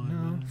that.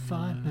 No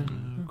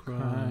vitamin, no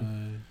cry.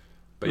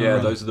 But yeah,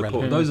 those are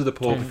the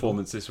poor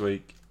performances this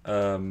week.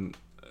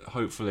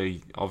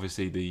 Hopefully,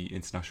 obviously, the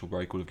international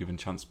break will have given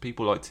chance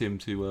people like Tim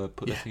to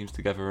put their teams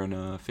together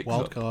and fix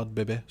Wild up. card,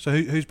 baby. So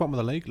who's bottom of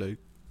the league, Luke?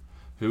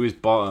 Who is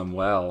bottom?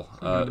 Well,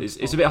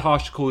 it's a bit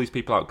harsh to call these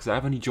people out because they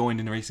have only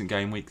joined in the recent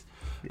game weeks.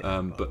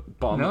 But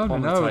bottom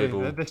of the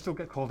table, they still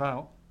get called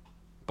out.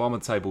 Bottom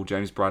of the table: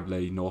 James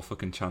Bradley,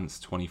 Norfolk and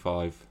Chance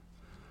 25.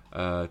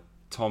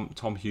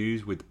 Tom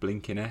Hughes with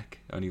Blinking Eck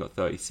only got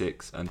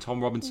 36, and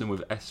Tom Robinson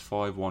with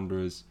S5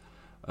 Wanderers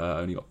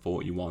only got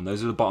 41.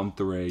 Those are the bottom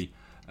three.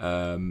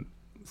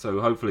 So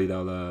hopefully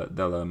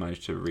they'll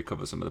manage to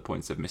recover some of the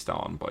points they've missed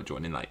out on by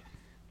joining late.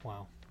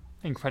 Wow,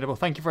 incredible!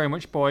 Thank you very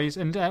much, boys,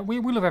 and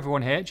we love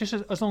everyone here. Just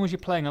as long as you're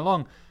playing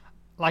along.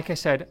 Like I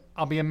said,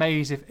 I'll be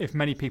amazed if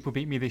many people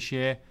beat me this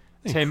year.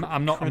 Tim,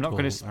 I'm not going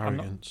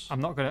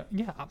to.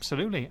 Yeah,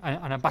 absolutely,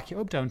 and I back it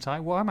up, don't I?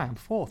 Why am I? I'm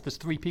fourth. There's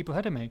 3 people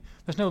ahead of me.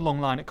 There's no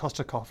long line at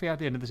Costa Coffee at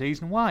the end of the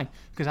season. Why?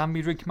 Because I'm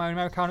be drinking my own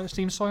Americano at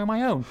Steam Soy on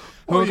my own.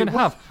 Who are we going to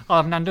have?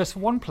 I'll have Nando's for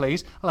one,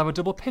 please. I'll have a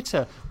double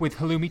pitta with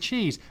halloumi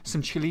cheese,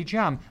 some chili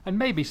jam, and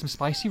maybe some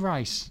spicy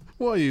rice.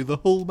 What are you, the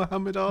Hull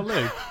Muhammad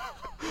Ali?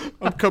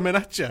 I'm coming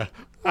at you.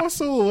 What's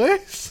all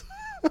this?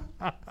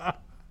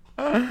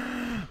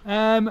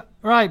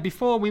 Right,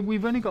 before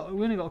we've only got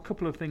a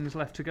couple of things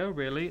left to go,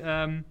 really.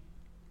 I've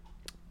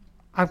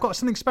got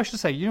something special to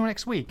say. You know,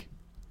 next week.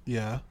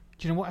 Yeah.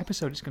 Do you know what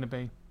episode it's going to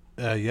be?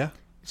 Yeah.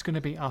 It's going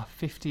to be our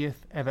 50th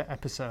ever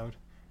episode.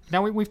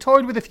 Now we've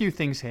toyed with a few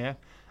things here,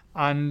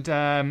 and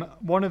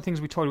one of the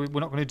things we toyed with, we're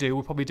not going to do.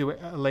 We'll probably do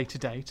it at a later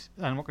date,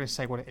 and I'm not going to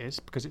say what it is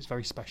because it's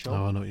very special.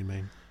 Oh, I know what you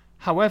mean.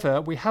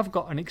 However, we have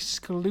got an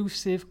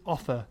exclusive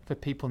offer for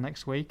people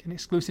next week, an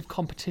exclusive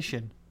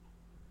competition.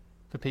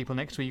 For people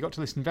next week, you've got to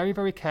listen very,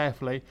 very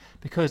carefully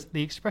because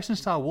the Express and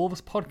Style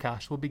Wolves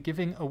podcast will be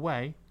giving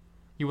away.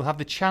 You will have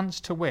the chance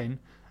to win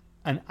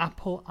an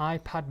Apple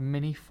iPad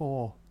Mini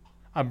 4,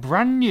 a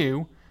brand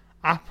new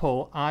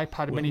Apple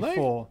iPad Mini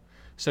 4.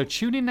 So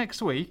tune in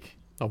next week.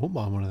 I wouldn't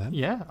mind one of them.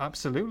 Yeah,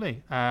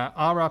 absolutely.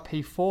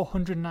 RRP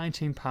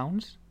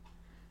 £419.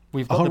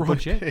 We've got the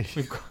budget.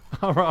 We've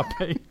got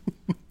RRP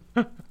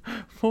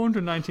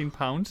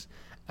 £419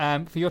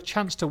 for your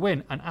chance to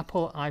win an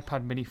Apple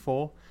iPad Mini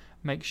 4.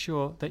 Make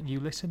sure that you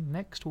listen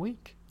next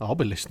week. I'll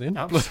be listening.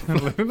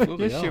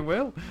 Absolutely. Yes, you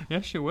will.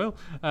 Yes, you will.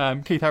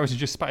 Keith Harrison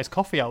just spat his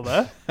coffee out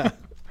there.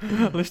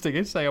 Listing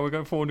in, say, we're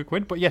going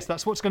 £400. But yes,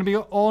 that's what's going to be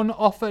on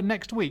offer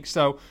next week.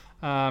 So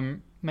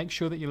make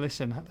sure that you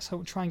listen.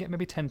 So try and get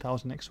maybe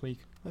 10,000 next week.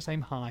 Let's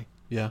aim high.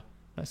 Yeah.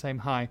 Let's aim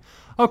high.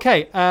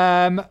 Okay.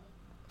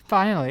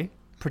 Finally,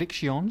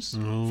 predictions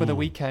for the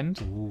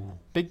weekend. Ooh.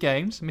 Big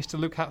games. Mr.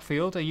 Luke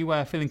Hatfield, are you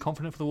feeling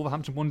confident for the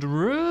Wolverhampton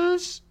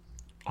Wanderers?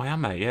 I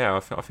am, mate. Yeah, I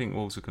think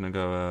Wolves are going to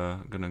go.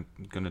 Going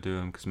to do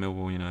them because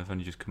Millwall, have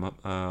only just come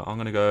up. I'm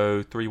going to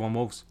go 3-1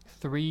 Wolves.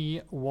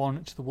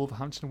 3-1 to the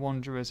Wolverhampton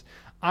Wanderers.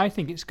 I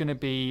think it's going to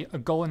be a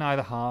goal in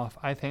either half.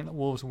 I think that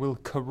Wolves will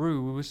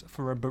carouse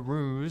for a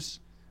baruse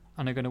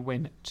and are going to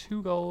win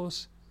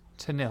 2-0.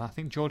 I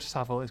think George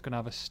Saville is going to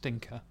have a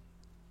stinker.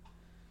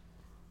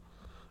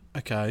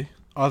 Okay,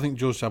 I think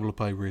George Saville will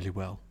play really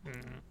well,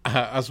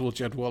 as will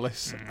Jed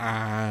Wallace,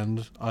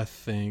 and I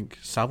think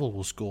Saville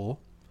will score.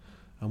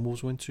 And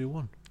Wolves win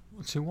 2-1.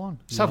 2-1.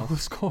 Saville will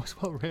score as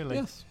well,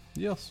 really?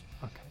 Yes.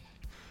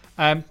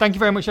 Okay. Thank you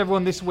very much,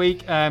 everyone, this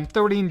week.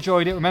 Thoroughly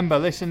enjoyed it. Remember,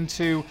 listen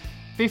to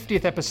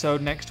 50th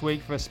episode next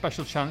week for a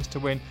special chance to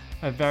win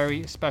a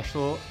very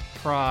special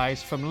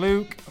prize from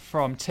Luke,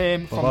 from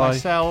Tim, from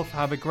myself.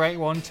 Have a great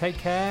one. Take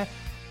care.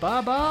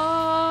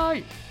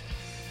 Bye-bye.